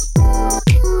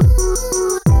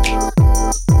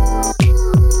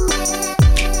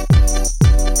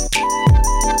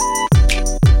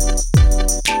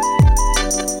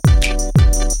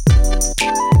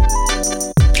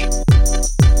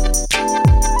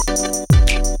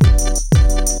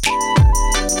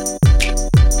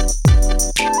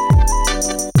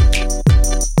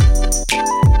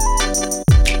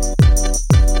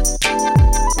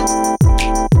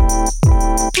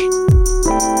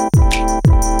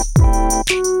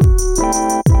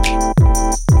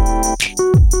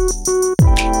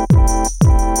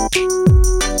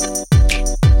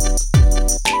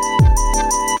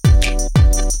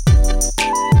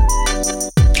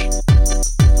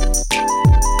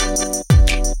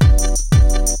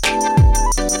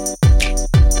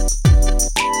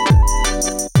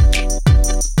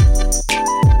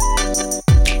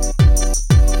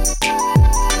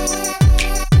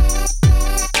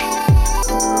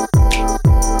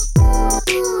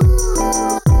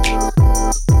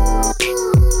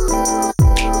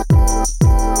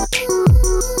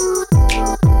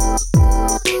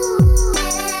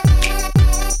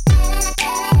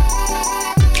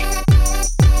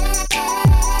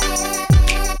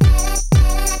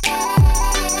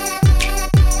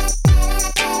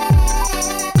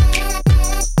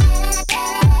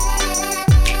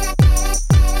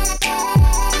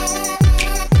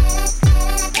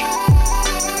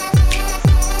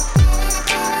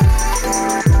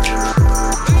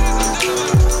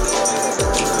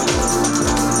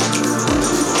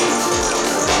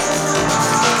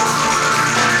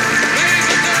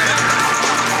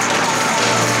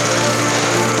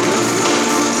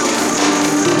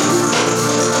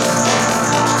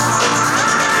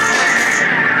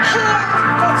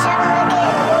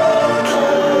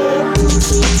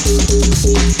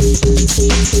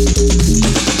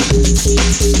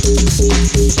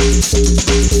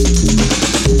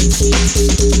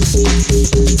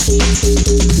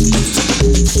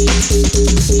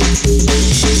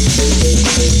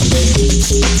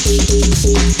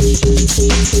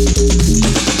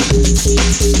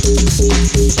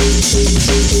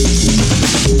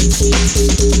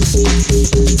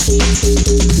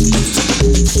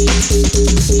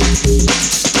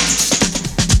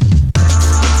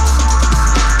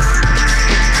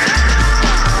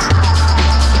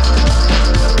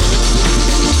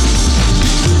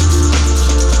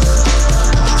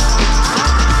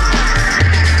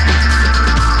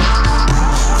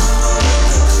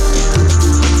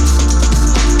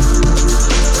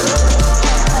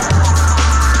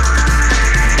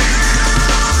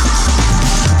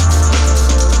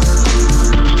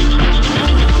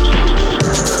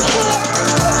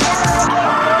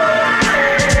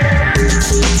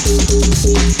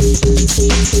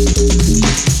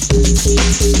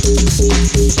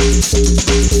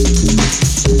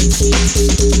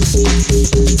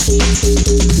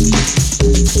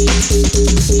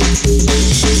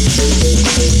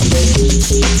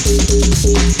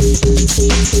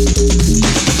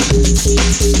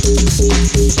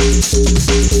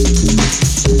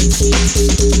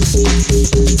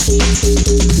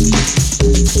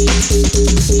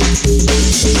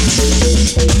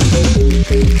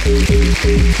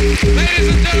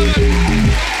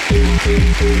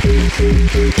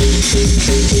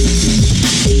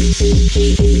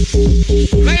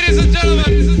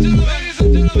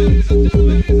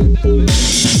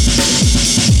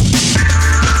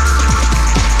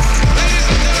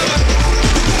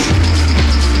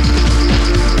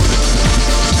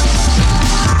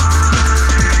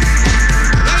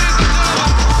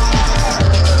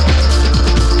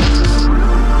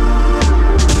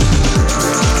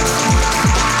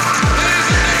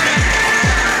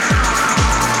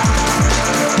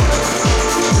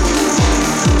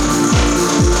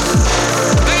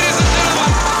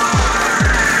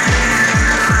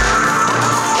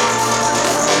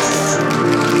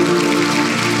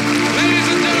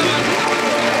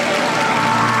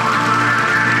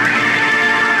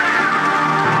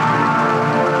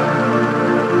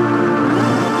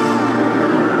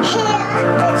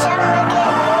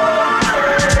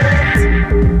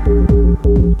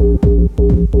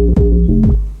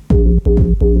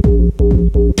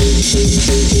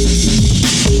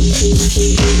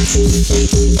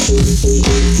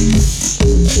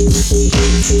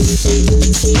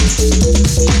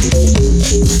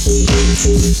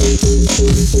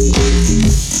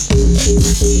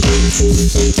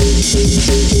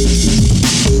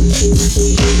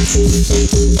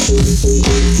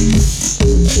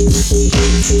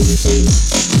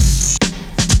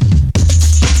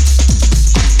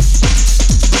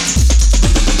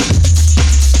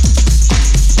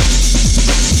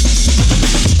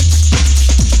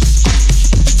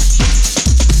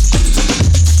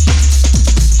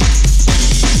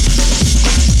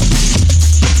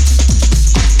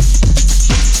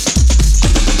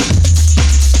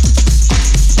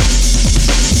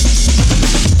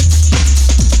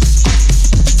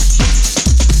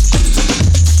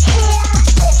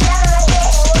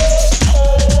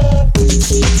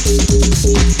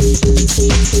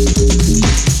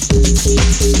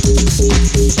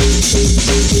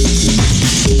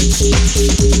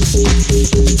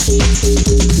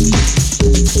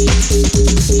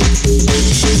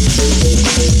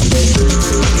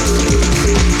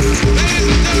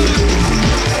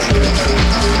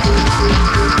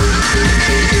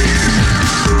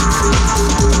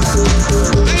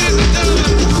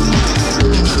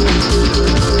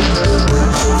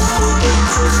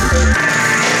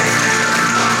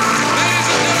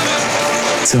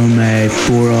 Some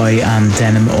Borai and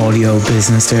Denim Audio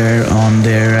business there on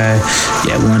their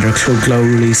one of their Club Glow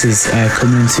releases,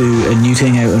 coming into a new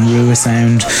thing out on Rua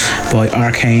Sound by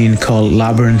Arcane called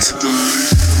Labyrinth.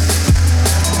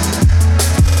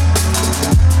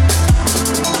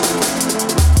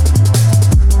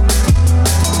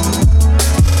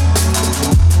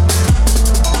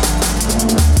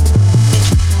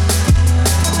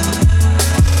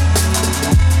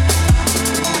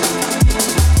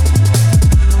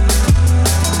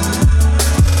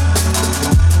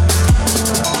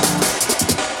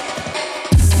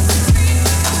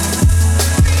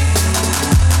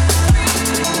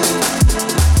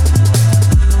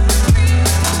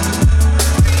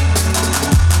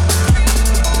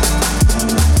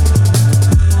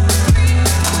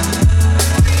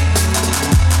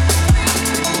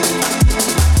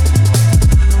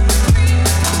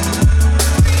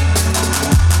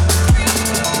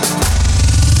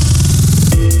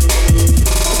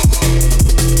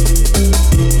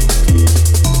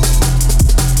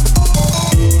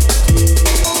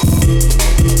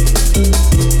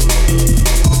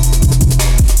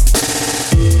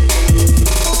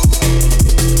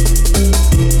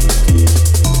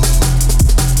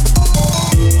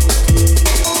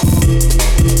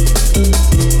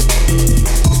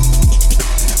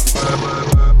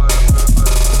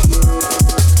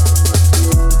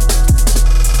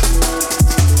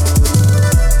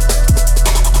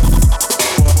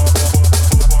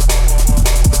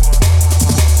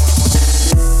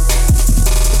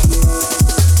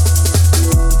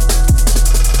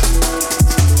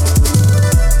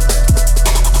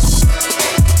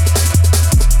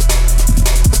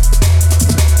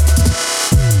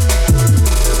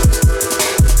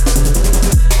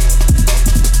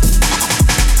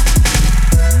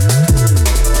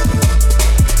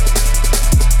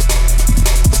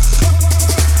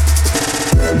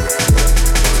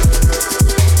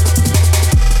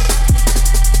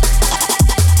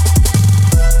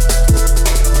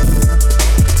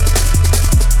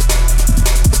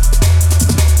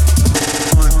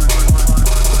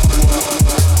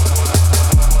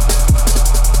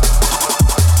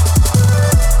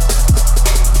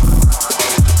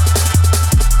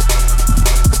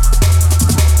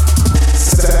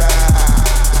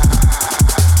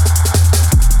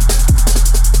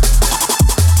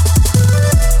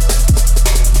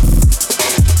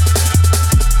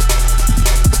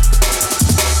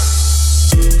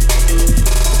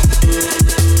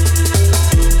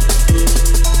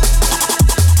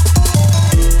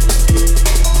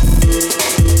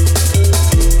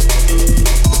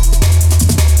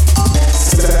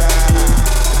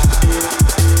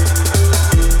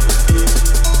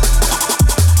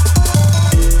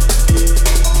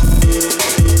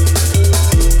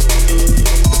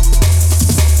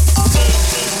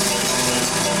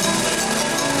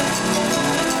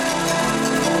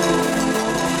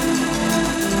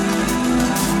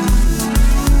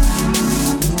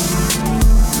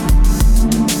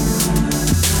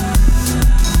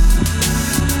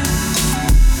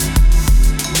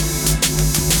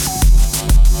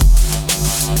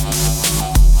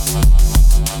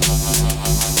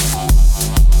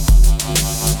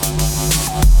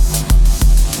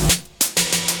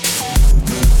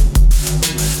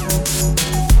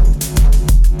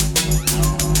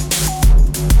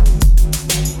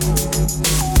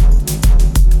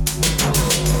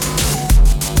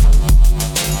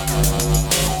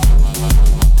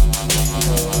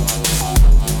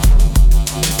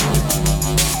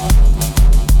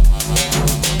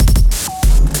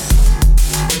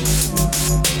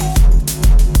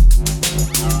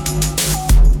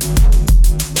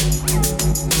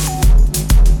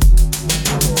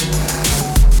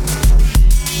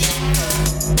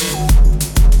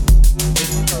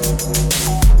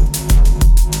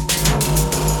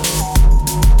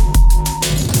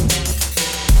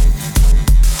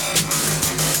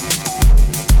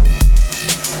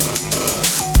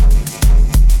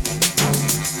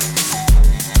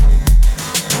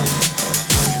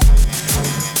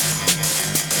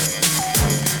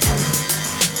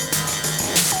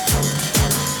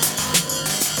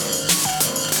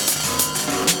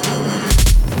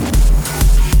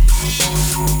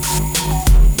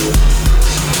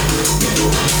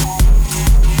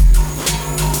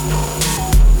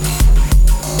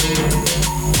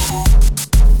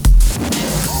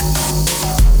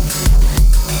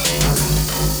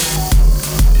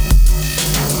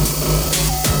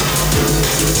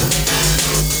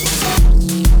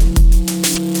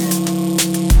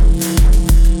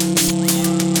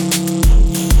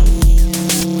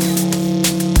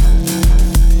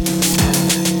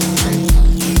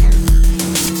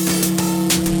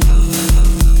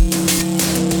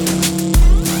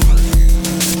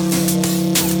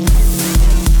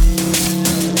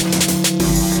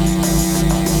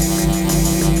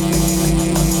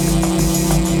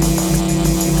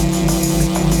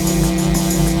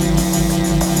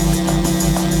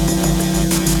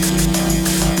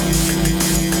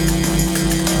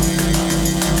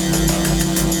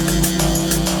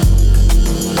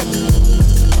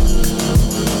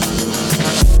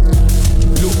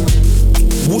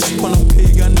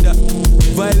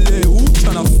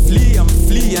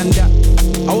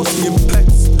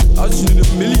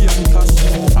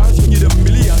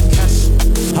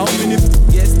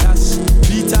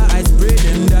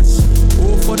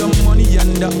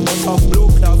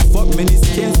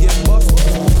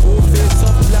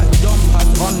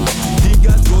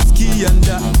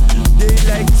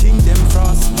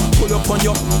 on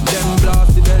you. Them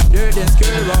blast the dirt, then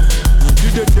skirt off. Do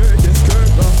the dirt, then skirt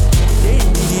off. They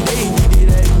ain't did it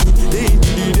like me. They ain't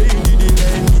did it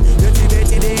like me. Dirty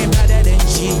Betty, they ain't better than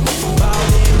she. Bow,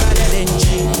 they ain't better than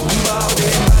she. Bow,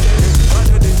 they ain't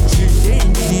better than she. They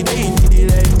ain't did it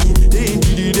like me. They ain't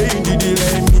did it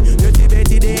like me. Dirty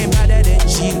Betty, they ain't better than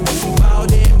she. Bow,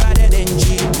 they ain't better than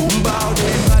she. Bow,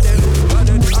 they ain't better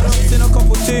than she. I done seen a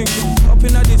couple things up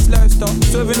in this lifestyle,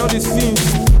 serving all these fiends.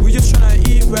 We just tryna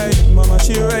eat right, mama,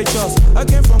 she righteous. I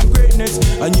came from greatness,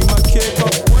 I need my cake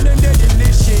up. One of them they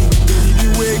delicious, they need to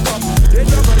wake up. They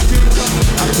drop a drink up,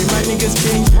 I see my niggas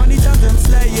change. Money time them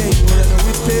fly, yeah, you know that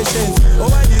with patience. Oh,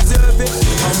 I deserve it,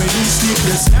 how many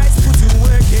sleepless nights put in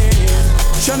work, yeah.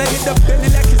 Tryna hit the belly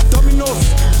like it's dominoes.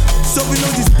 So we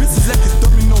know these bitches like it's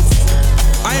dominoes.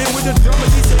 I ain't with the drama,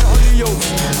 they say holy yo.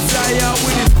 Fly out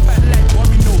with it, fat like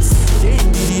dominoes. They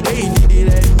ain't did it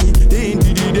like me. They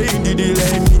ain't did it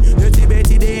like me. Dirty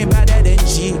Betty, they ain't better than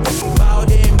she. Bow,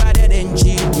 they ain't better than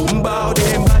she. Bow,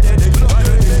 they ain't better than she.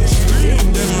 They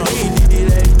ain't did it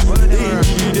like me.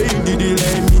 They ain't did it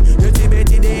like me. Dirty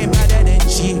Betty, they ain't better than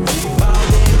she. Bow,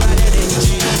 they ain't better than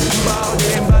she. Bow, they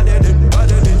ain't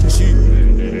better than she.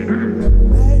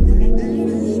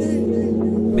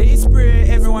 Bass spray,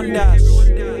 everyone dash.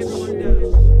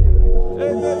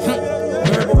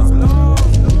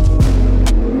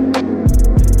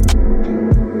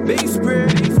 Bass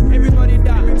spray.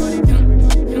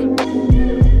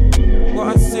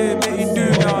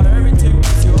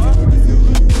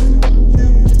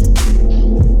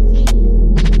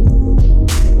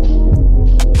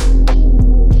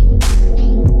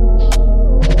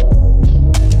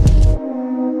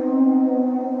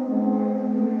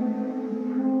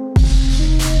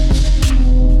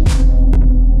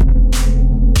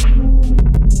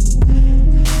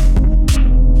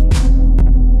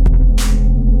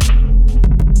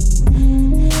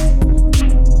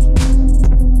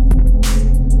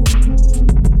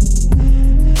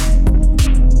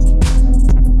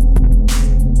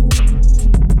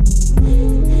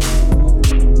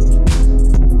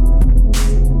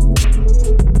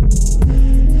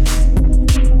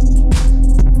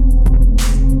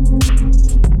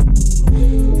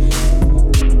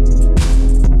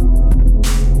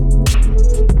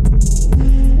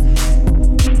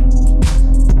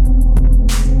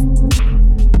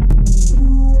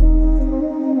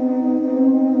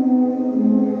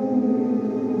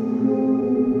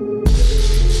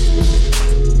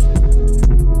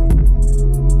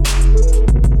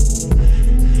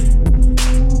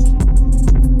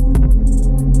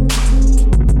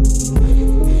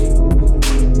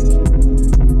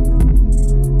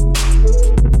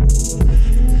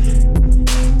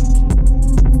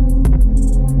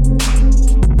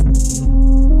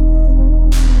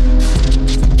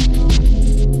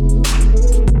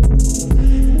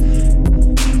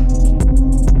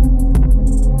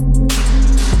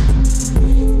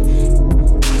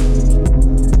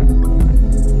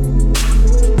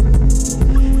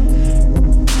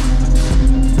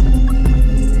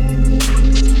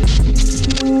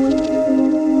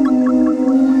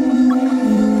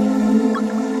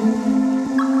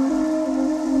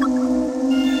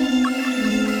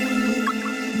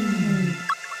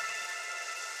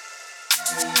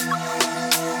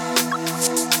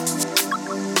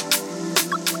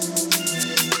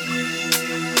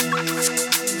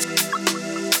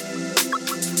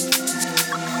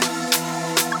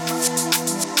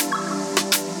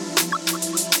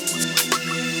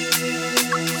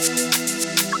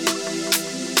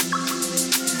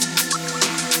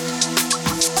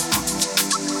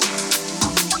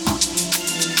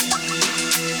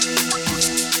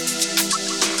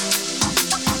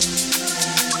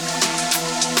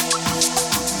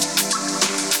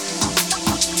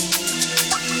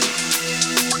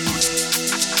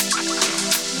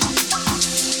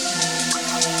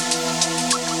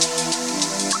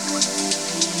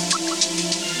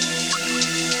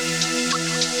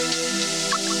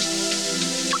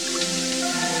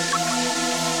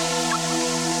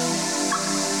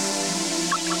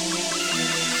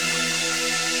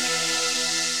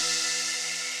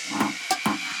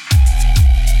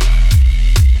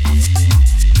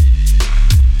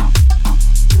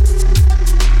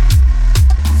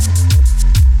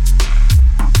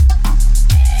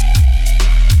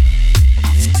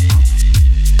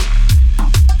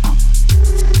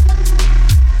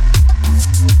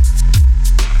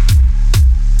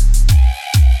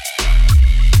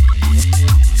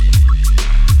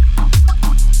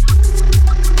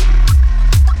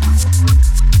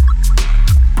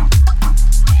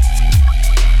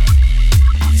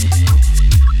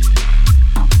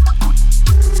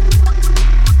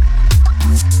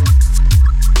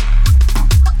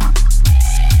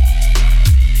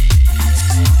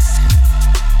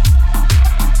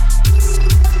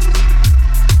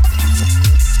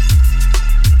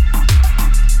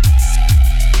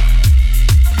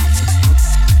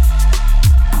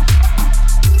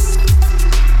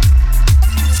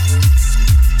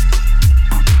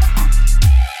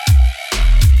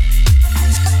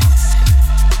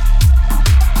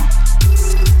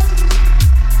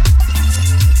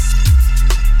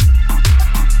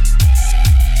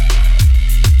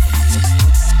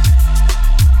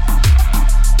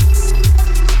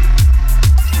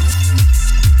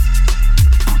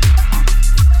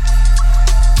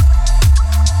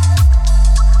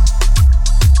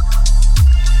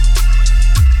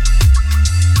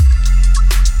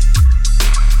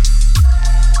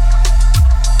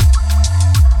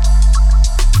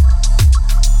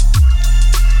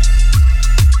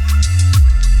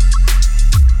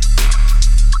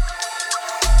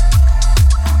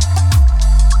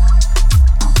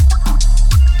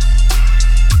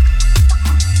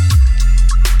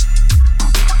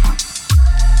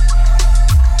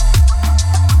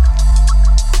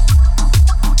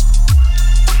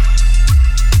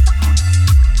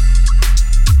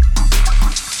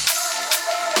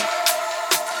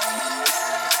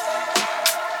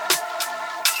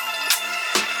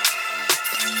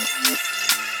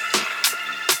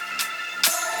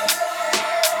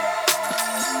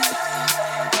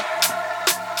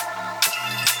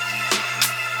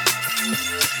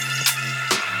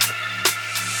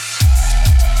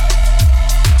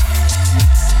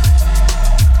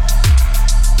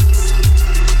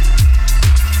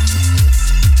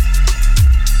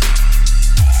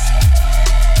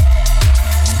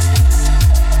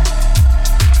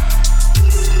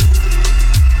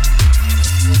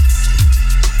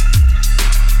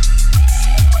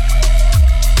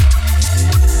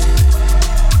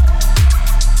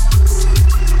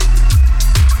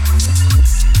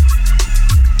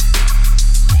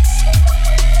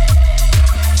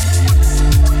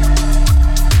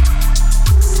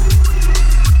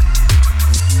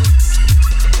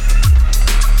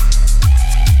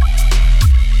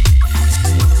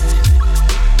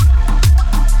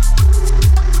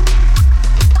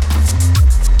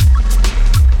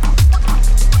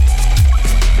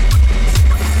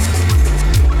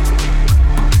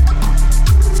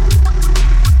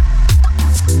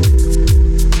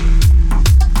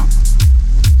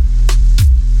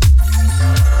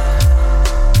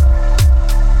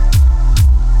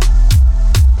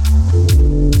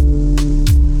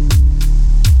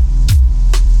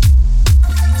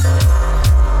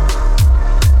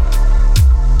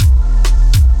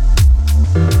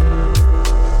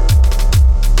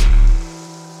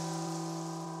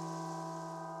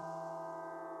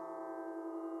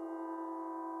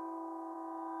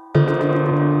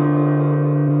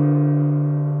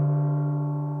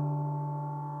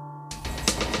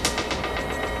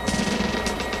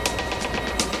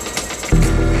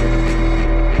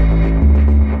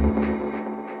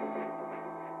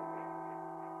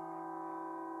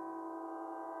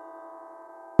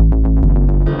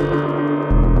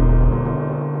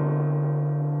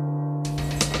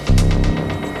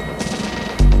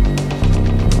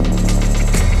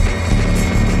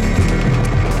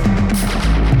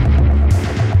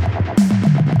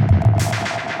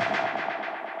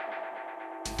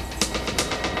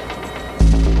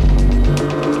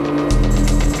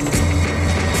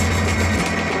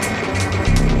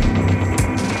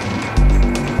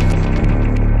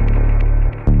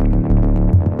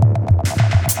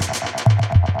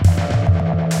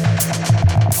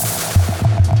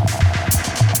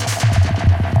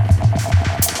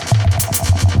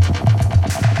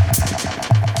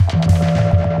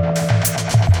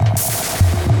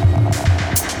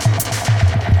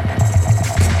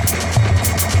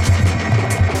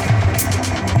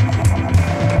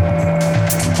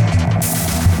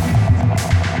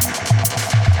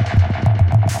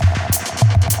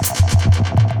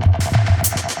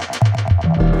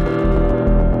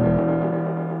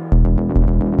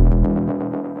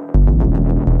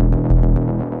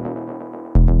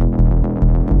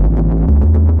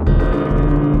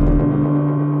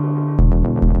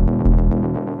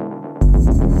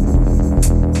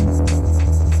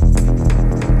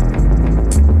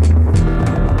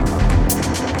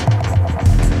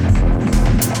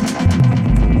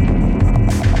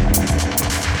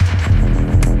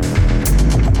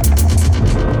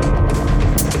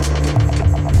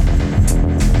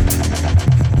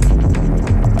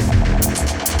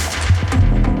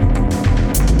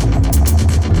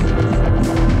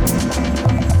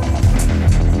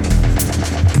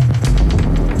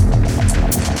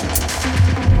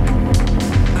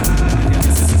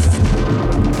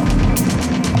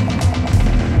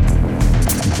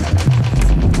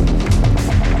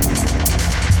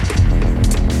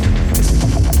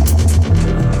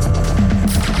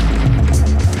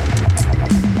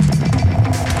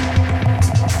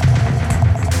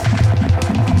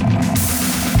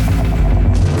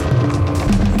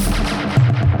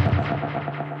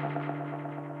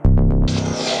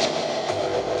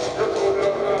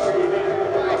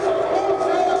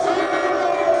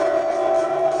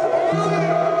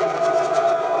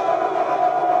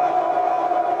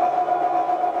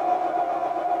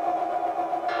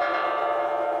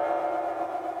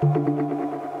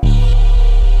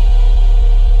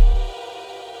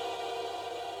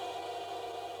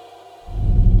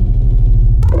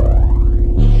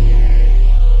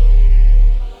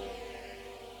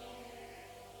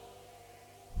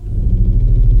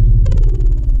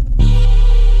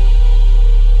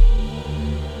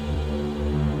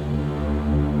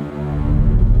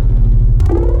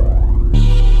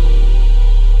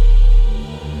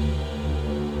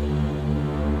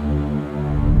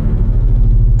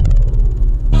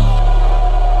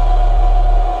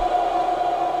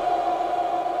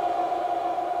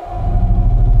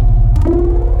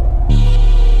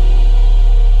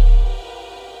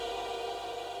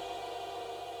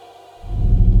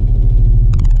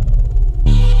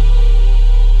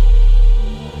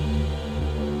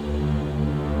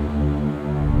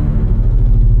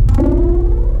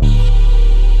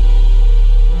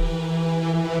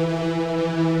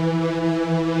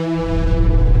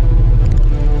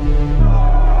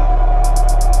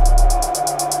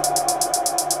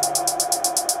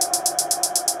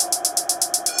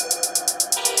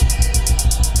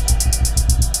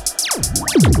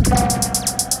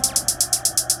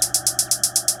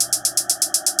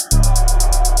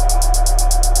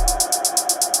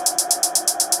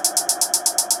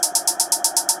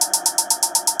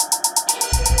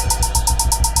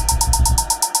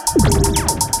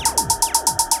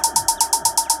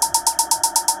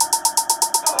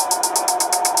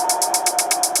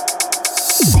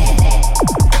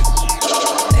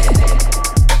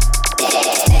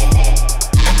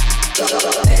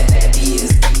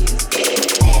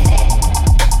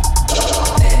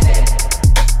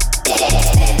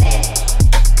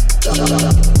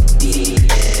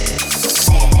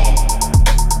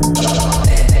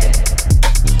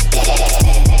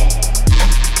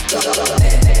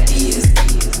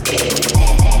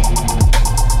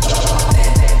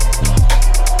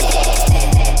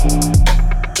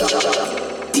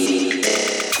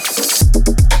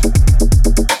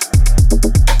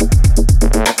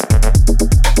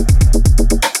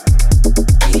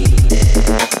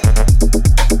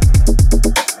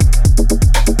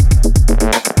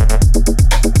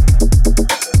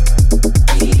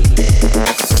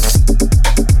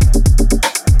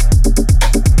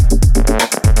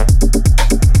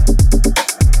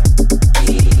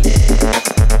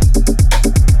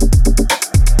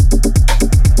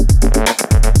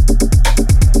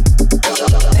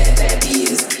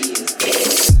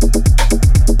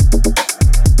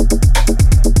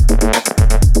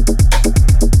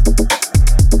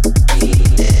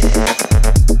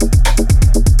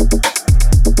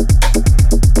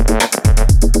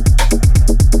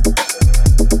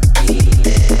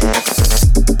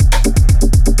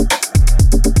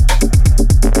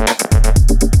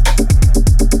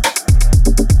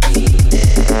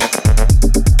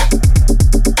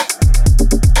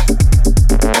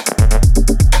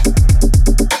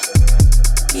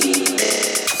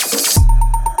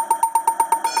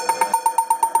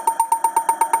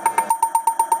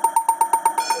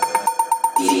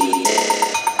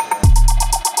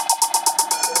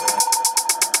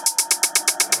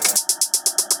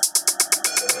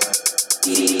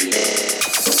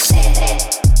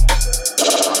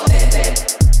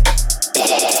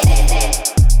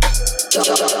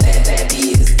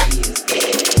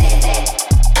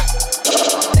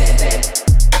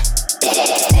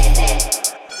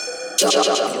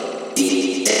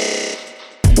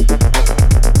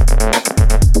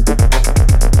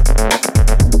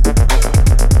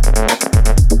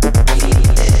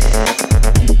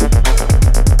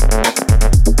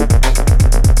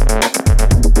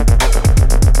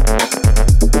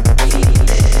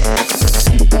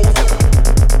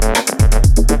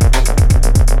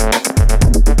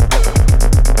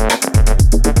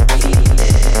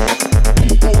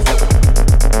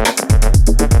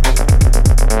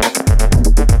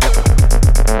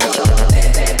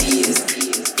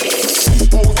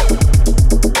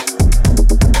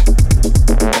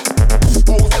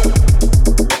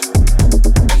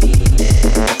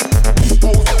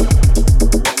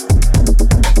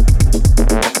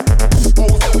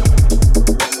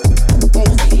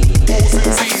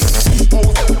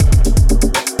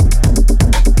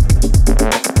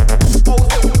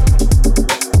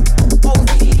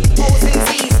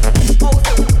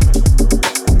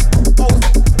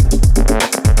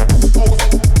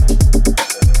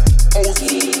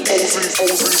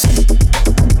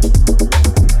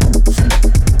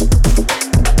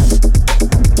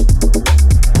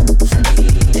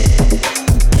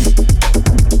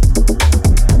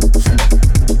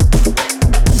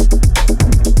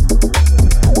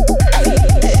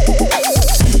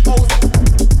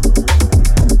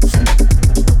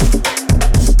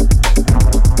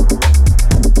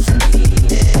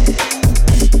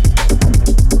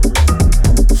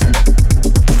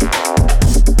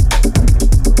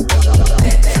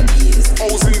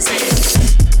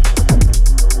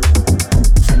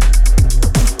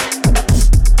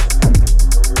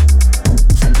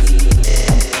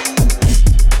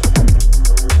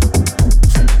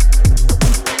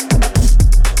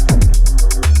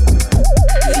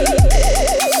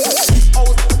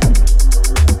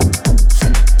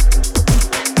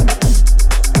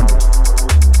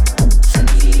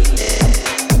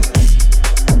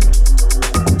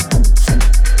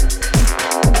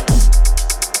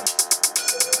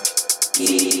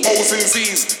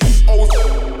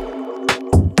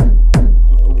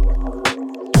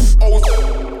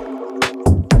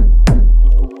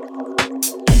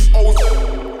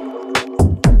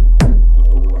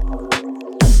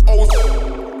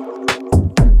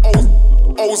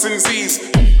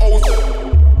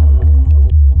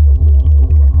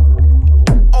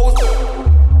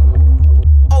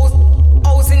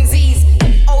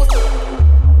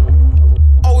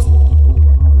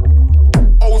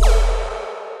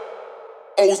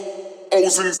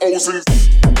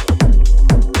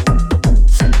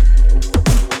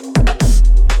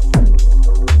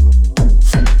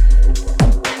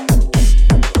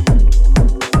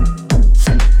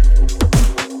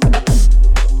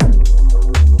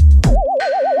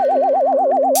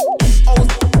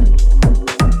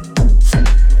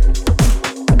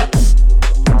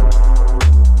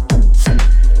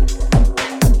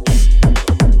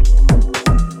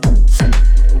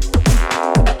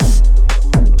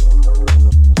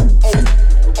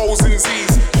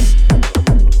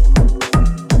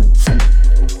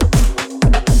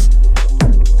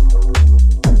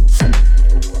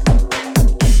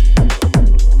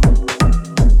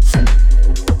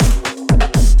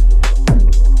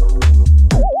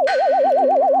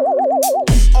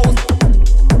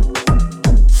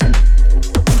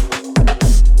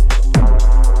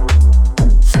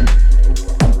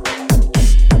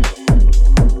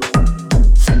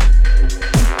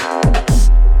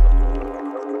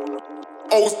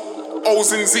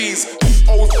 O's and Z's.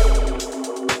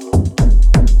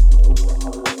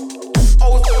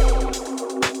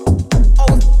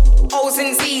 O's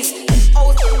and Z's.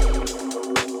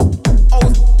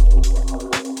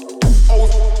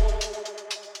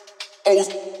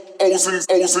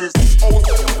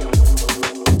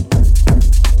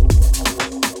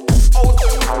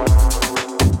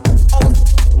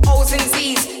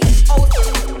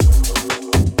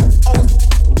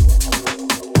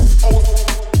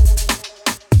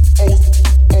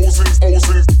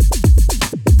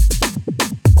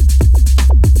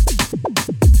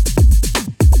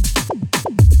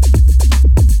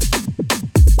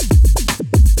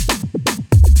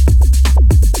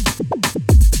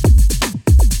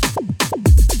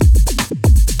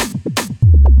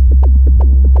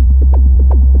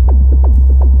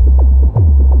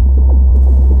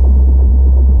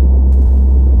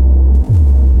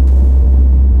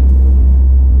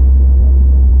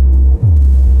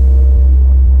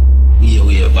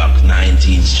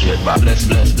 Bless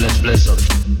up. Bless up.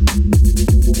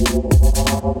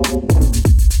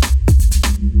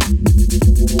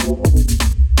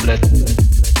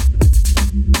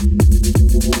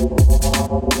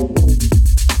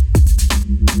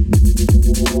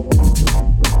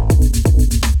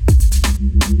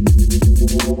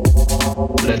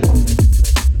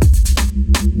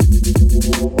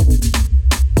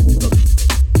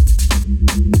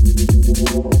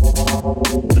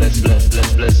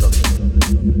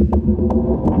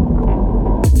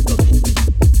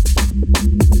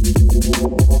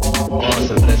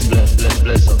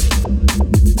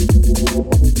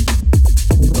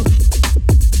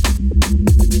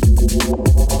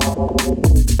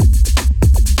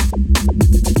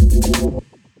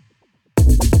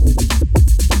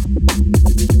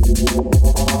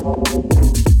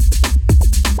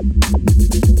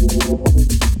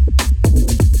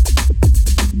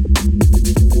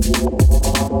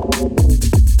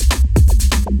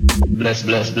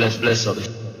 Bless up.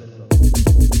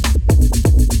 Bless up.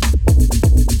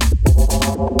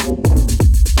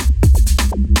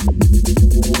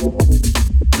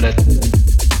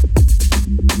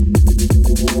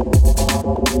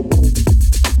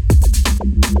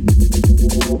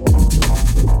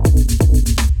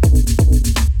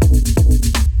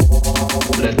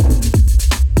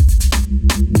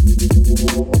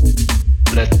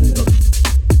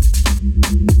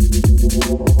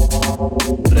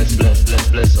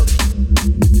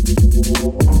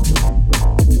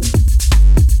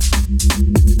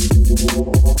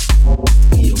 Here we are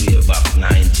back,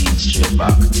 19 straight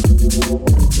back.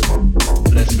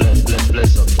 Bless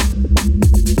up.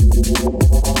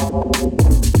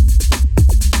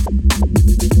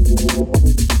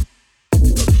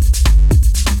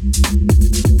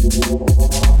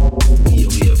 Here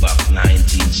we are back,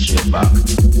 19 straight back.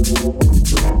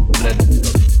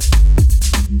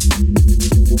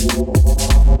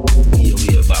 Here we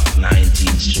are back, 19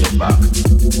 straight back.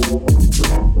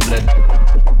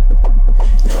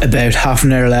 About half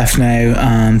an hour left now,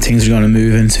 and things are going to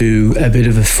move into a bit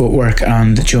of a footwork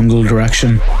and jungle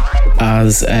direction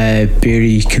as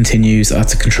Beery continues at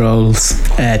the controls.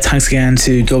 Thanks again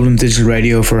to Dublin Digital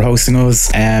Radio for hosting us.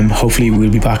 Hopefully we'll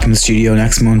be back in the studio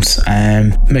next month.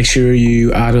 Make sure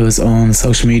you add us on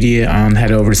social media and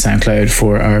head over to SoundCloud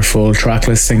for our full track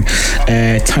listing.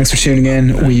 Thanks for tuning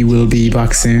in. We will be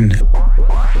back soon.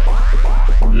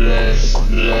 Bless up.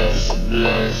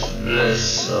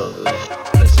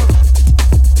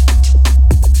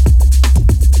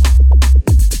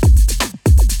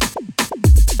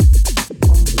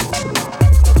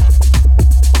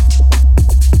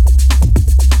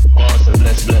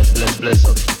 Bless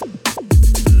up.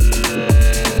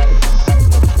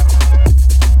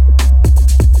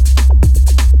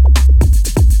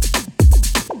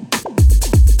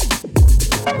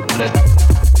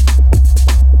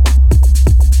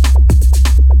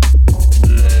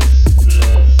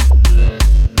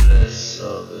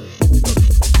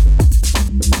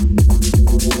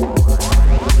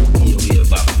 Here we are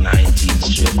back, 19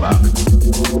 straight back.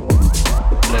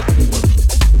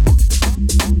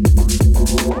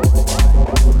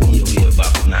 Here we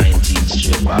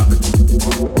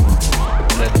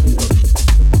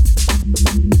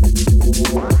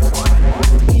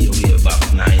are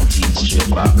back, 19 straight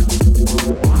back.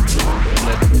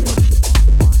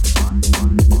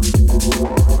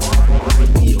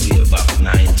 Here we are back, 19 straight back. Here we are back,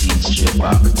 19 straight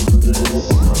back.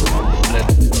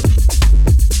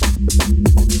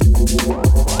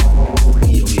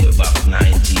 Here we are back,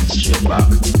 19 straight back.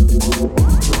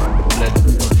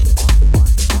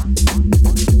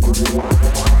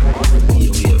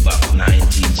 Here we are back,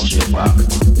 19 straight back.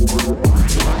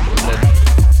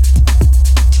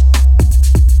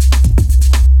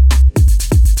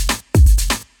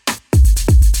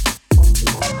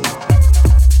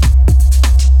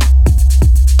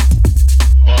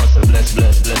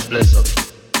 bless up.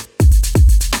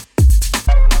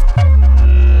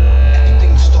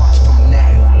 Everything starts from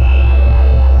now.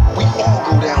 We all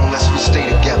go down unless we stay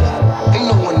together. Ain't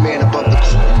no one man above the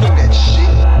crew. You know that shit.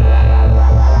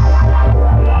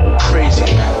 Crazy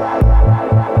man.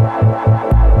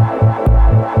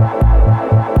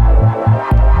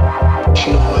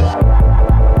 You know what?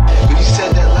 When you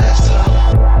said that last time,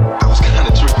 I was kind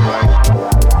of tripping, right?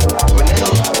 But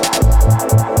now,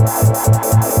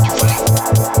 you right.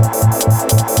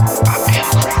 I am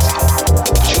crazy.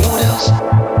 But you know what else?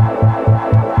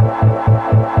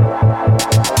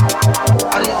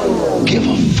 I don't give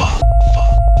a fuck.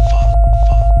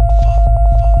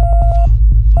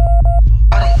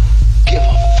 I don't give a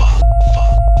fuck.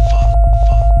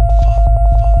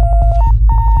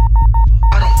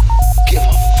 I don't give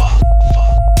a fuck.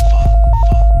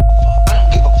 I don't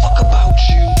give a fuck about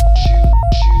you.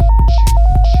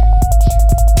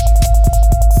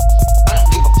 I don't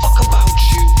give a fuck about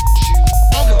you.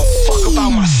 I don't give a fuck about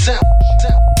myself.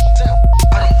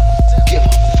 I don't give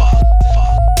a fuck.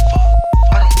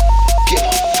 I don't give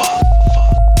a fuck.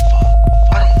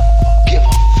 I don't give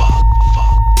a fuck.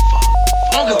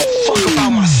 I don't give a fuck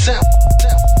about myself.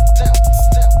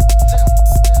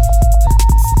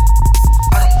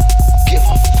 I don't give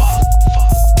a fuck.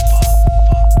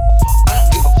 I don't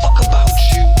give a fuck about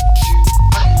you.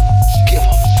 I don't give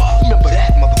a fuck. Remember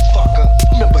that, motherfucker.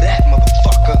 Remember that,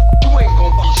 motherfucker. You ain't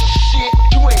gon' be shit.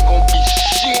 You ain't gon' be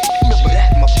shit. Remember that,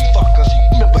 motherfucker.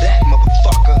 Remember that,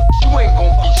 motherfucker. You ain't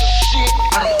gon' be shit.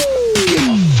 I don't give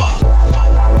a fuck.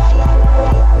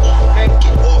 Man,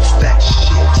 get off that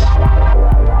shit.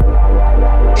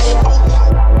 It's over.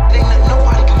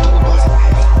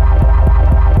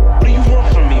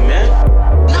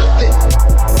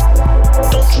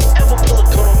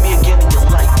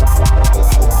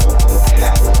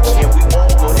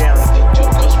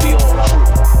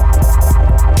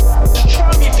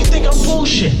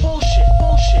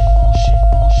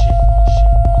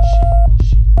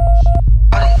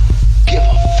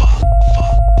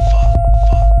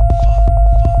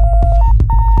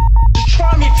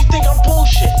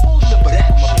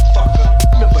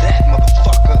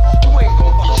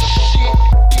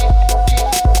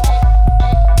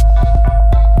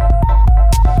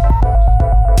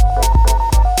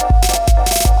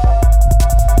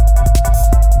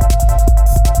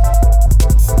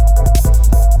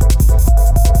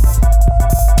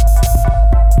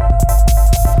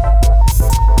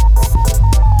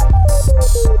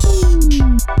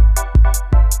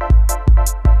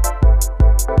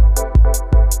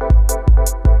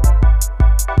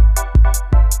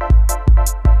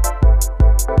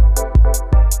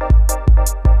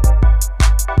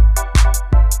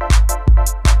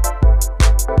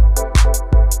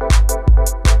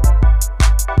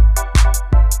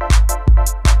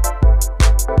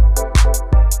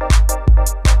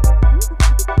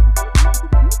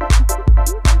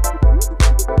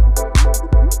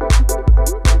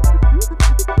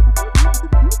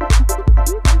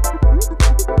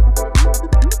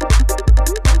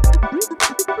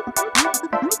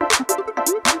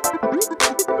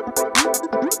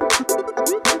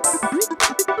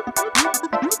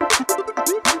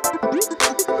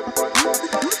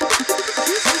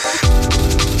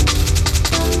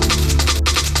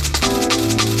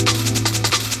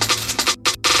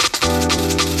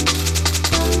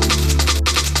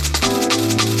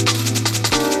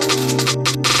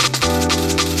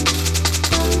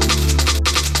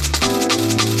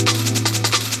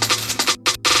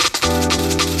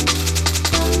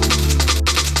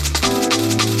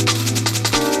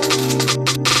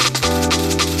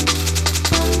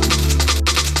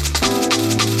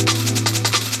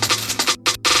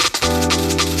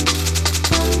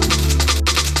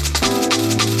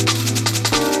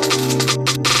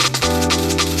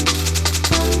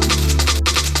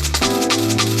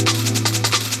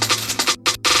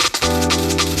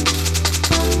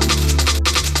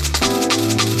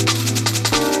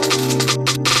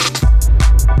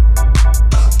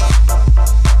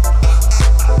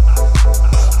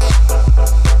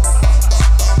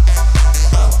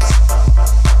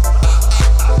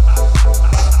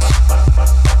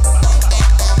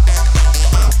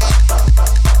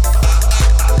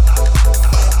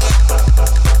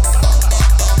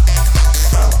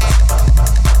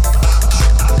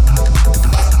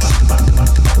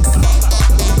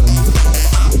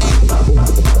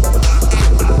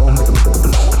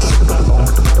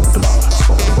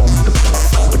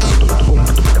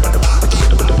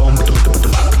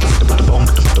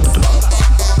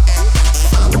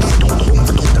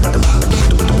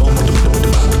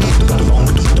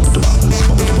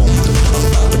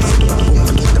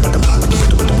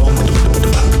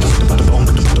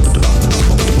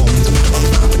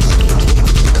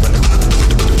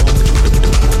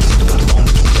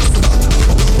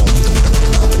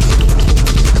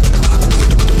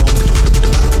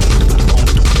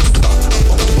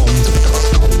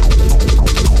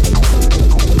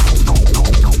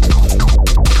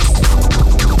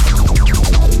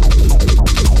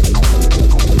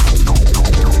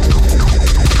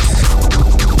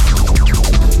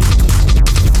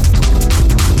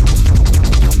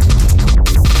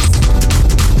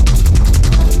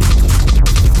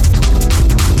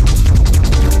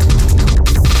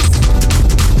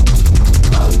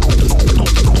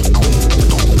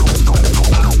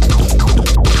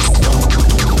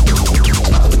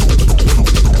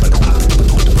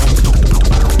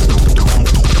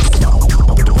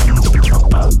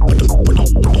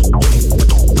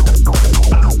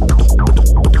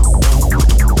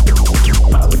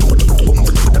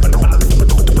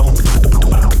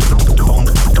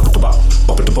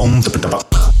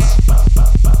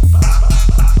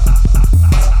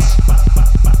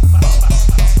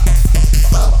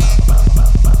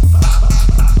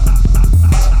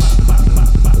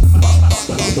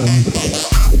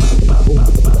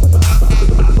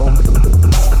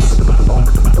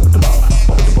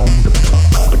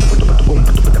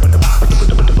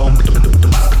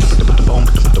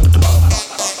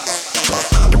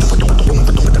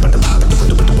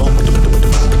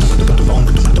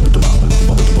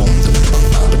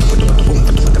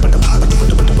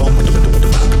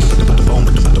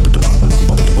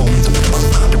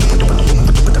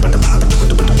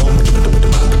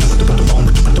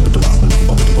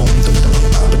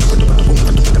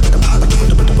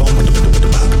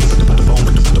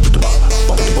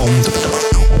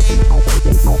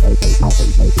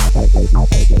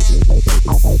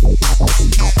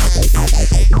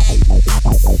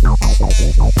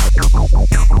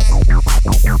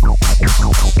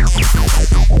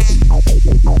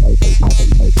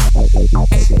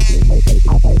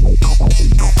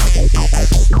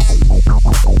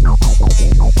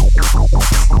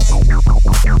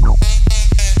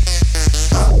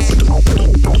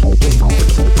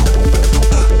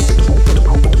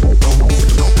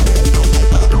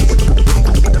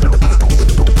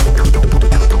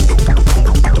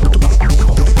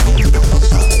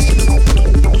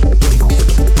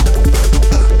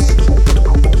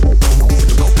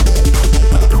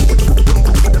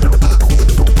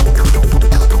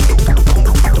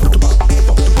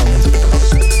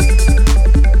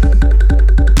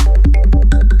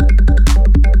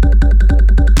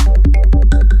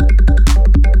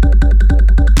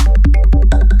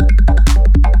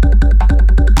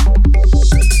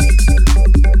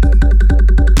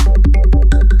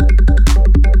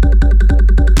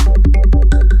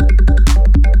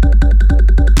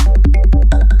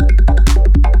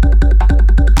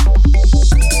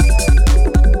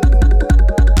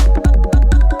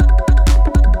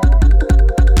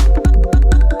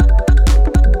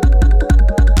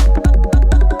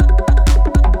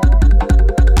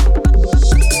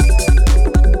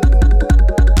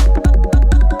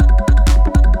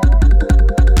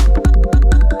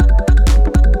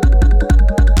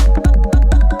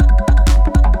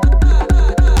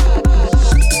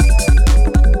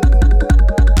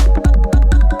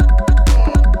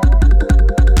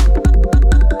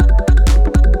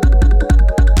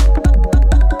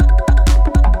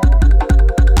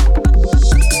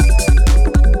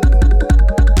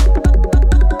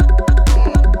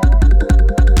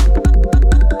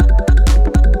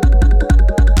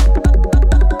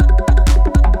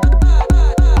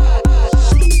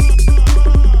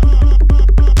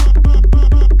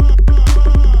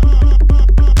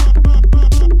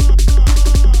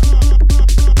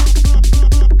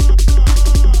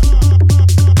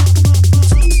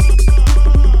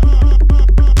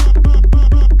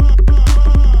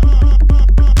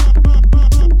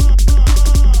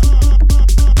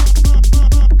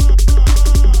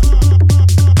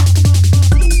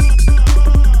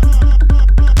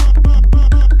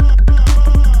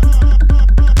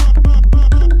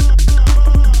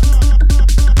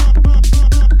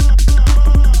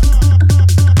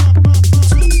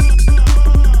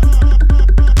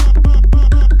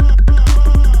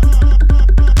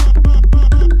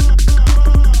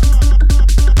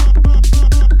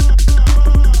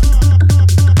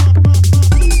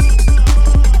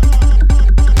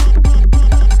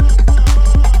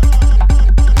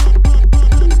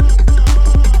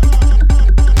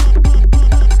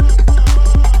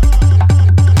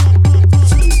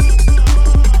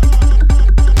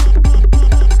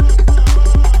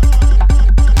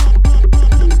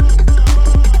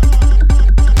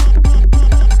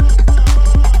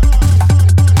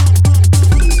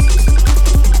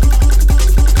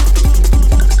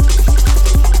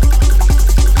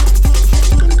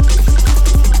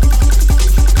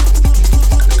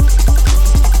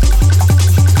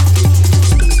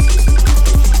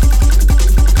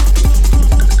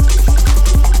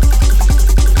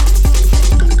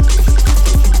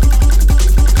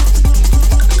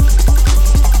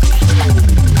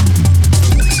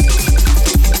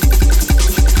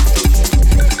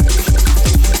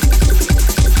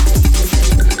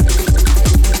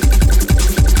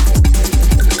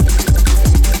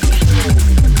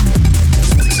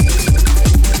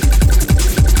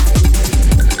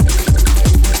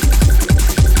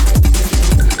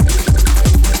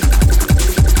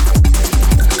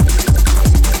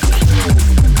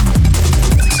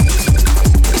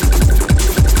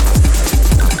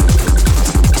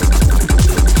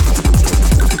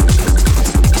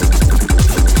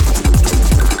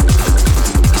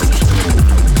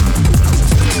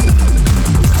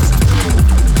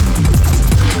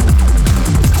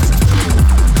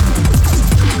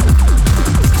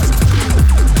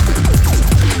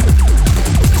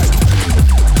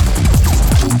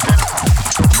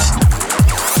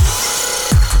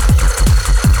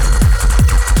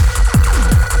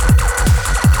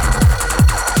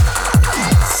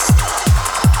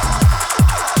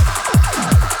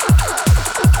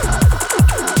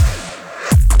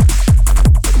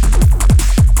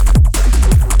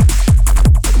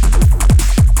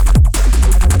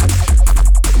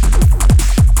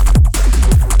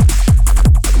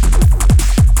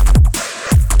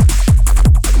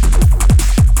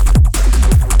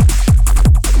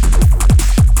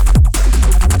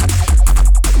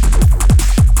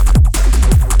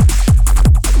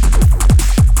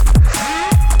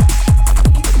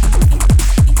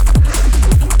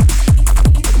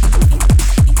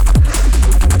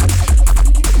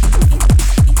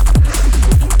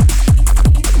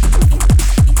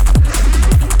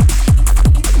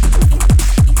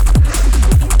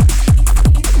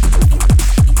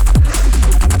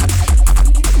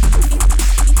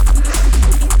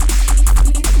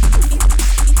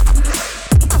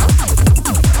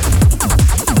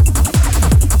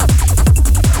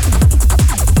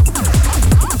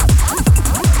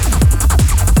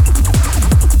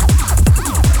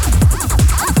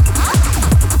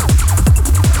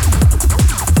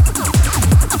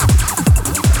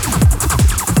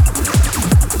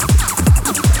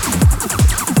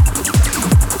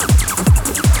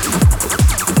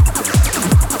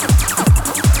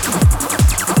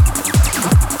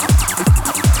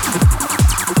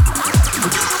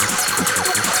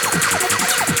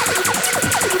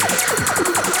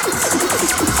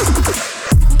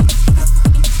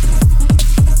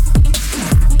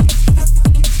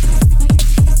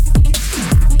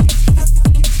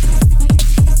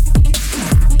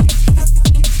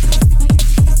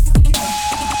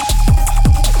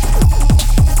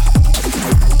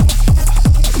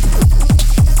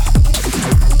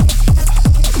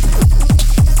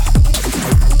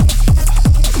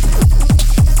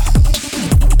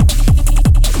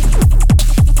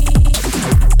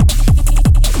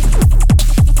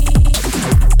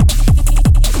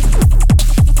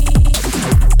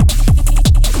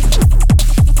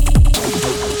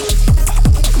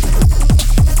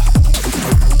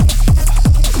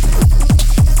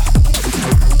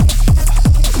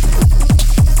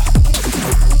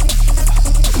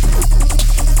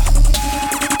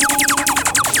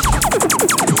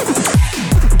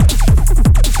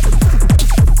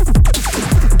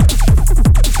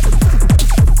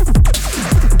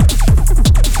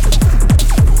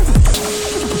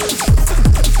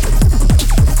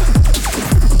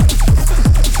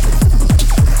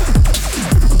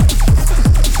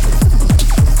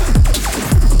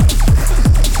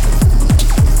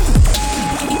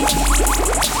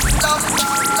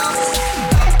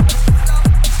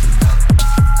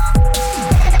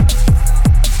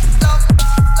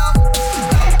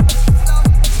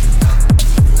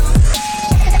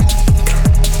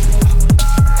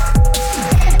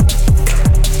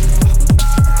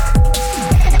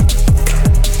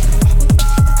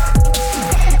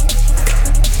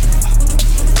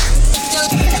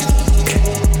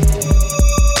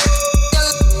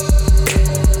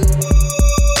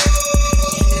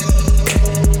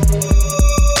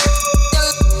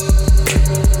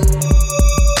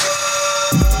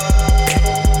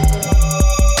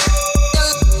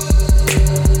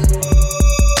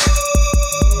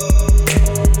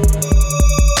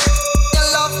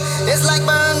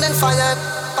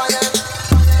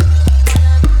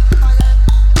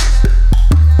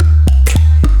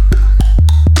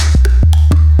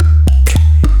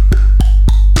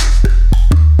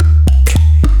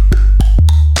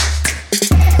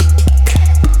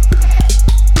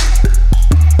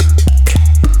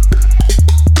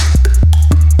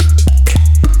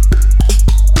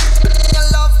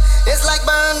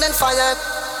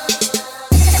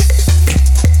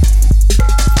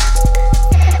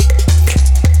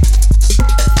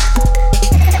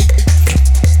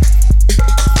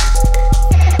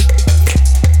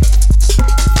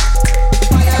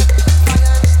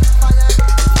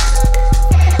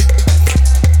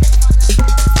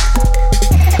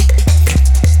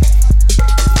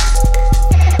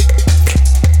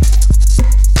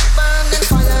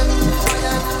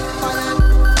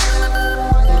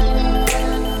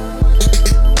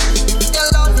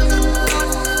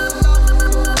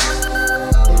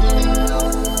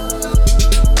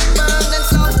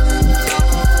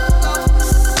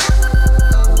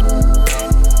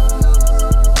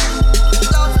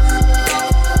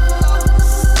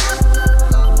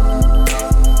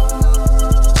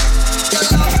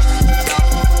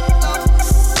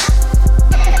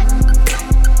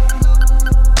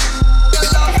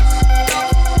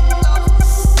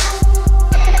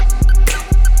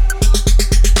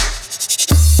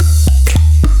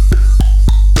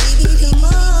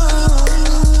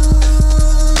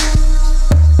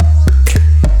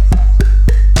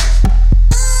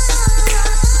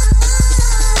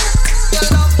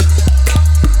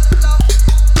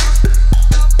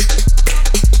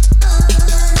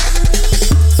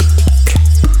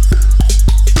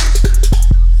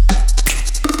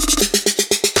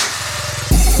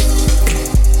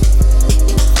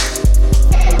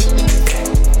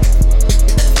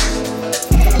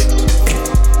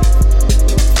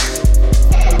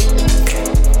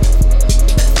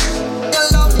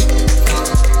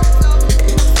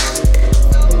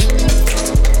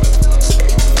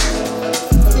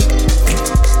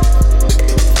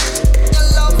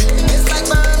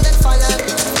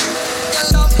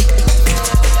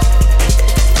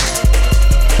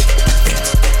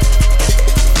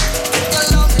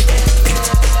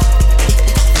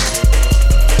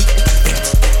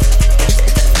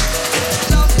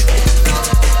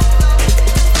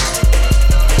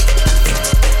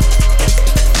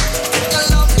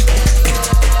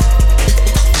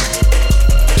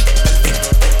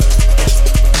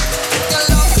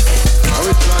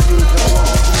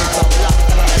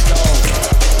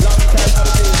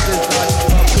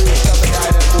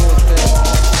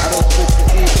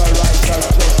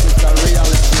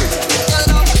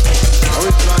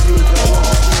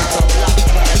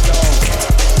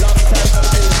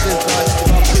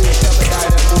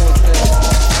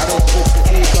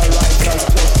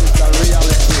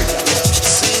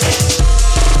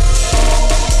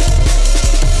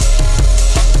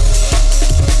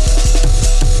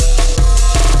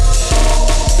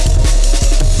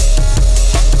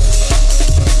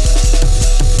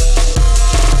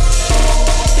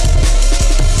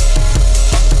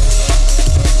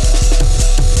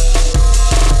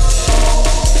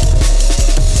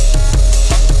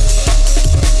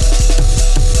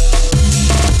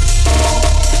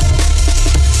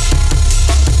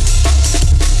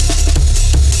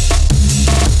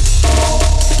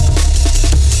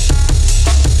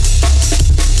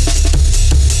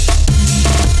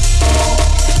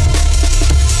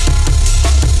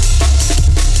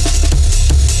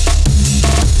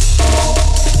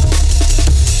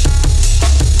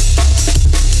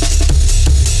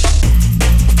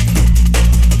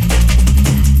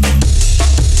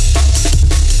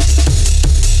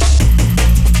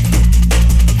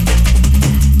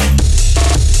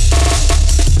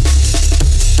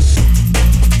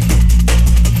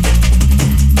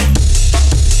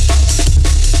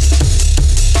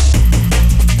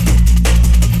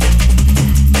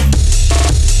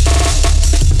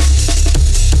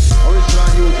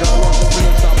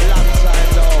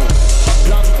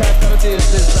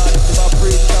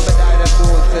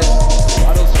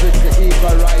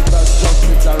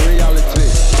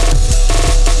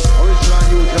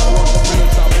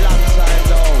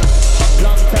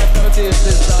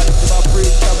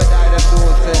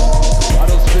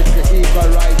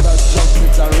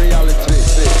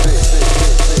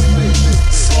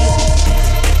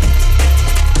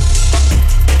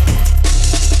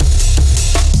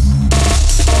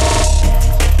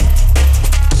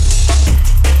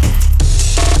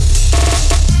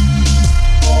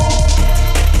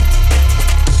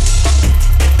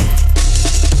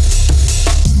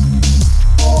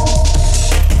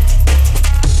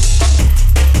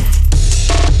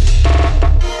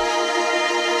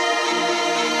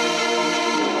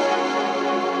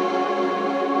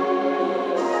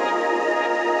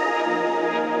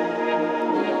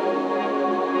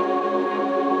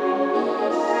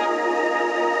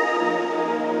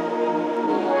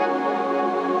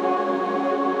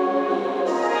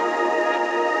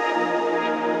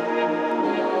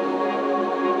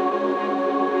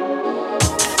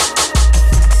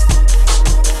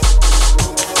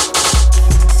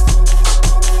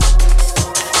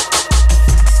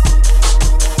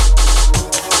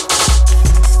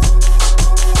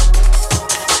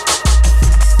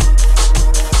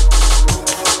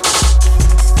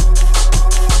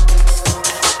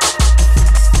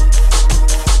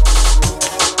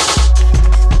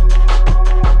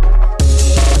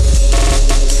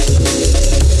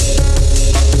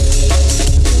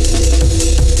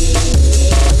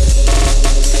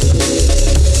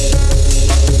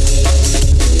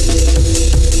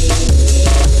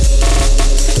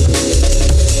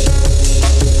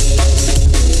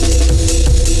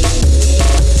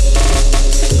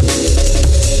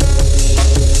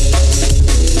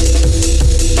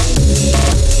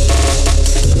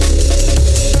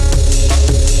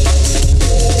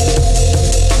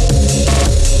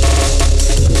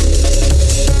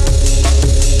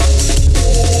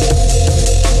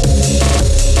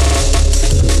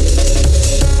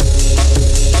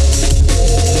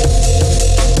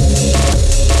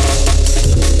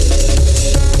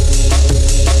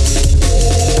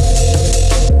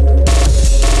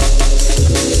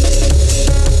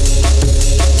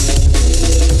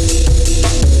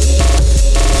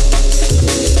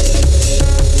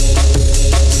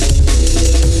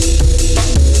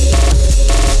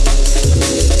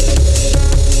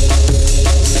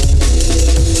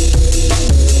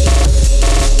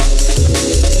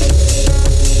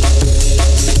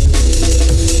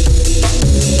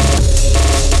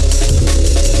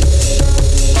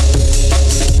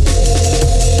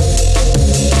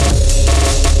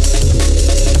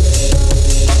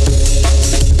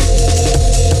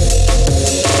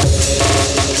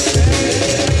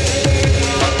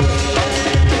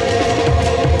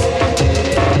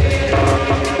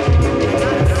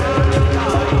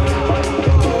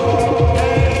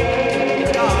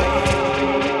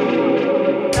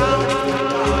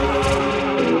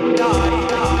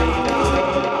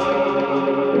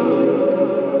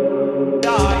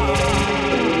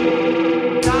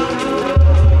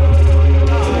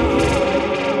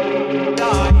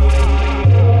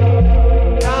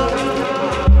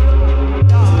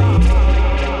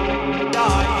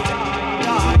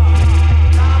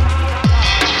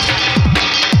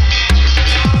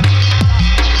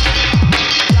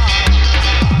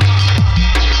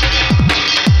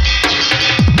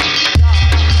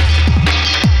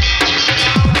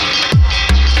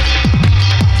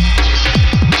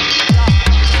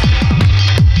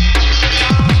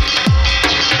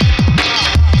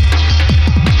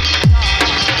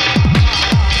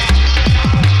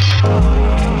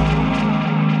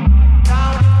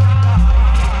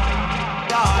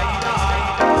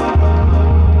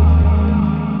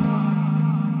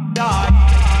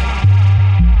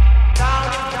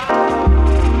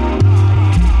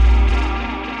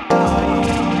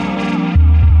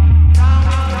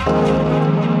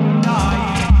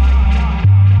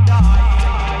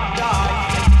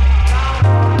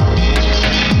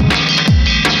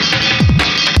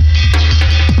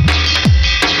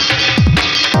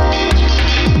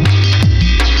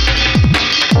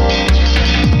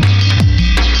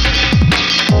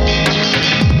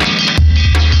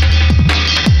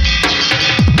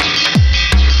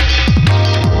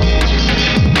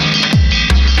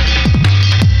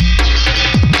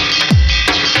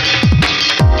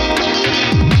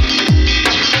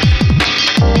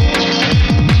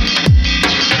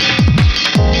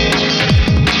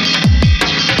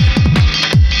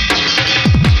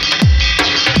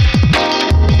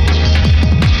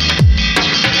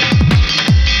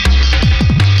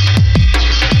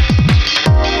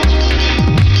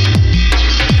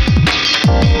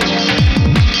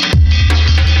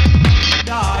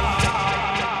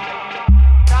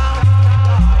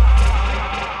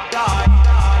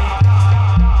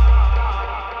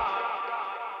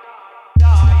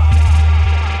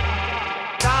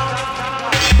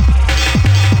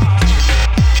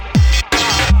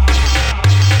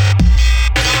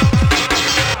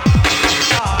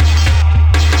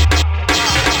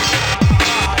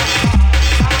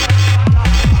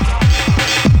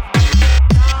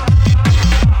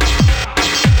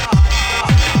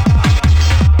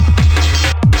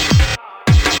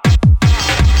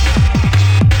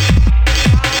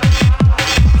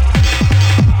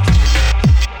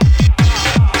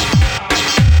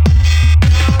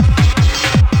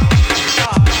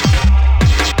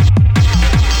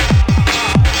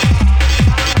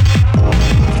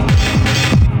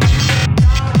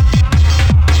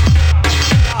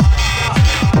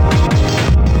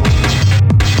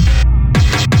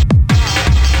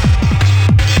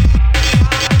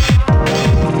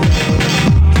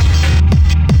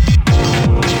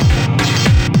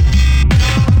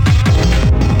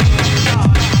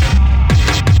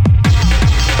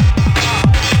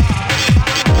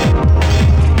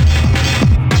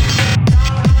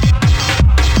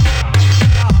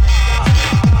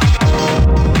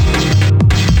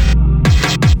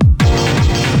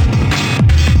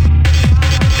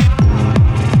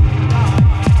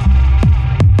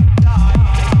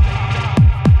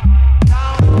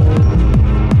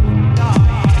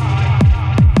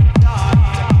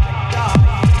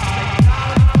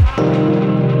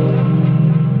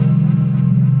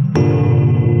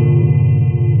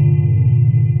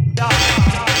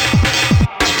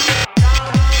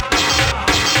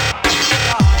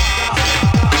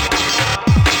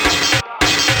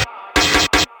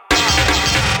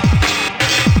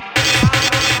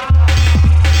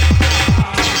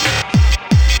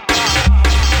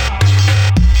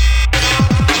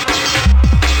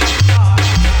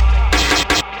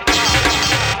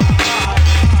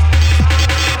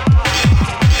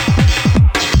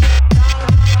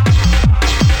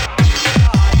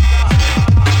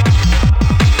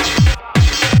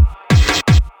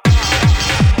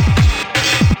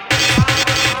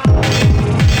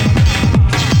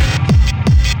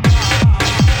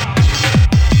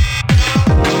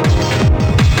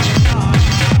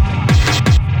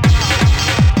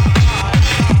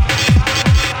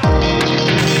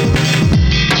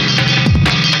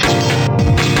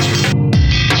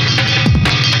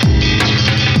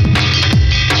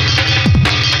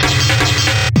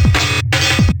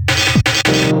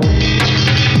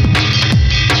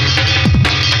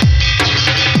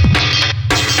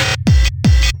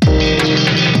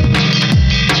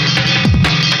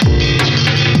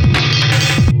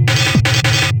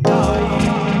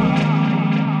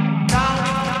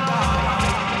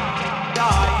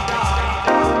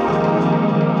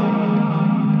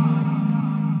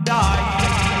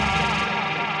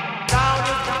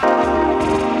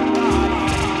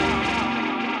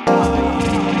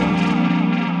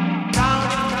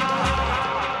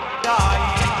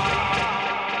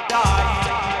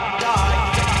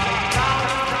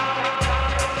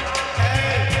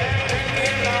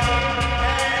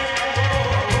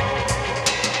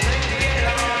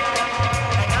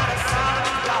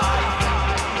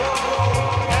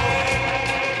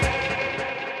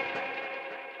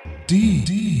 Holly.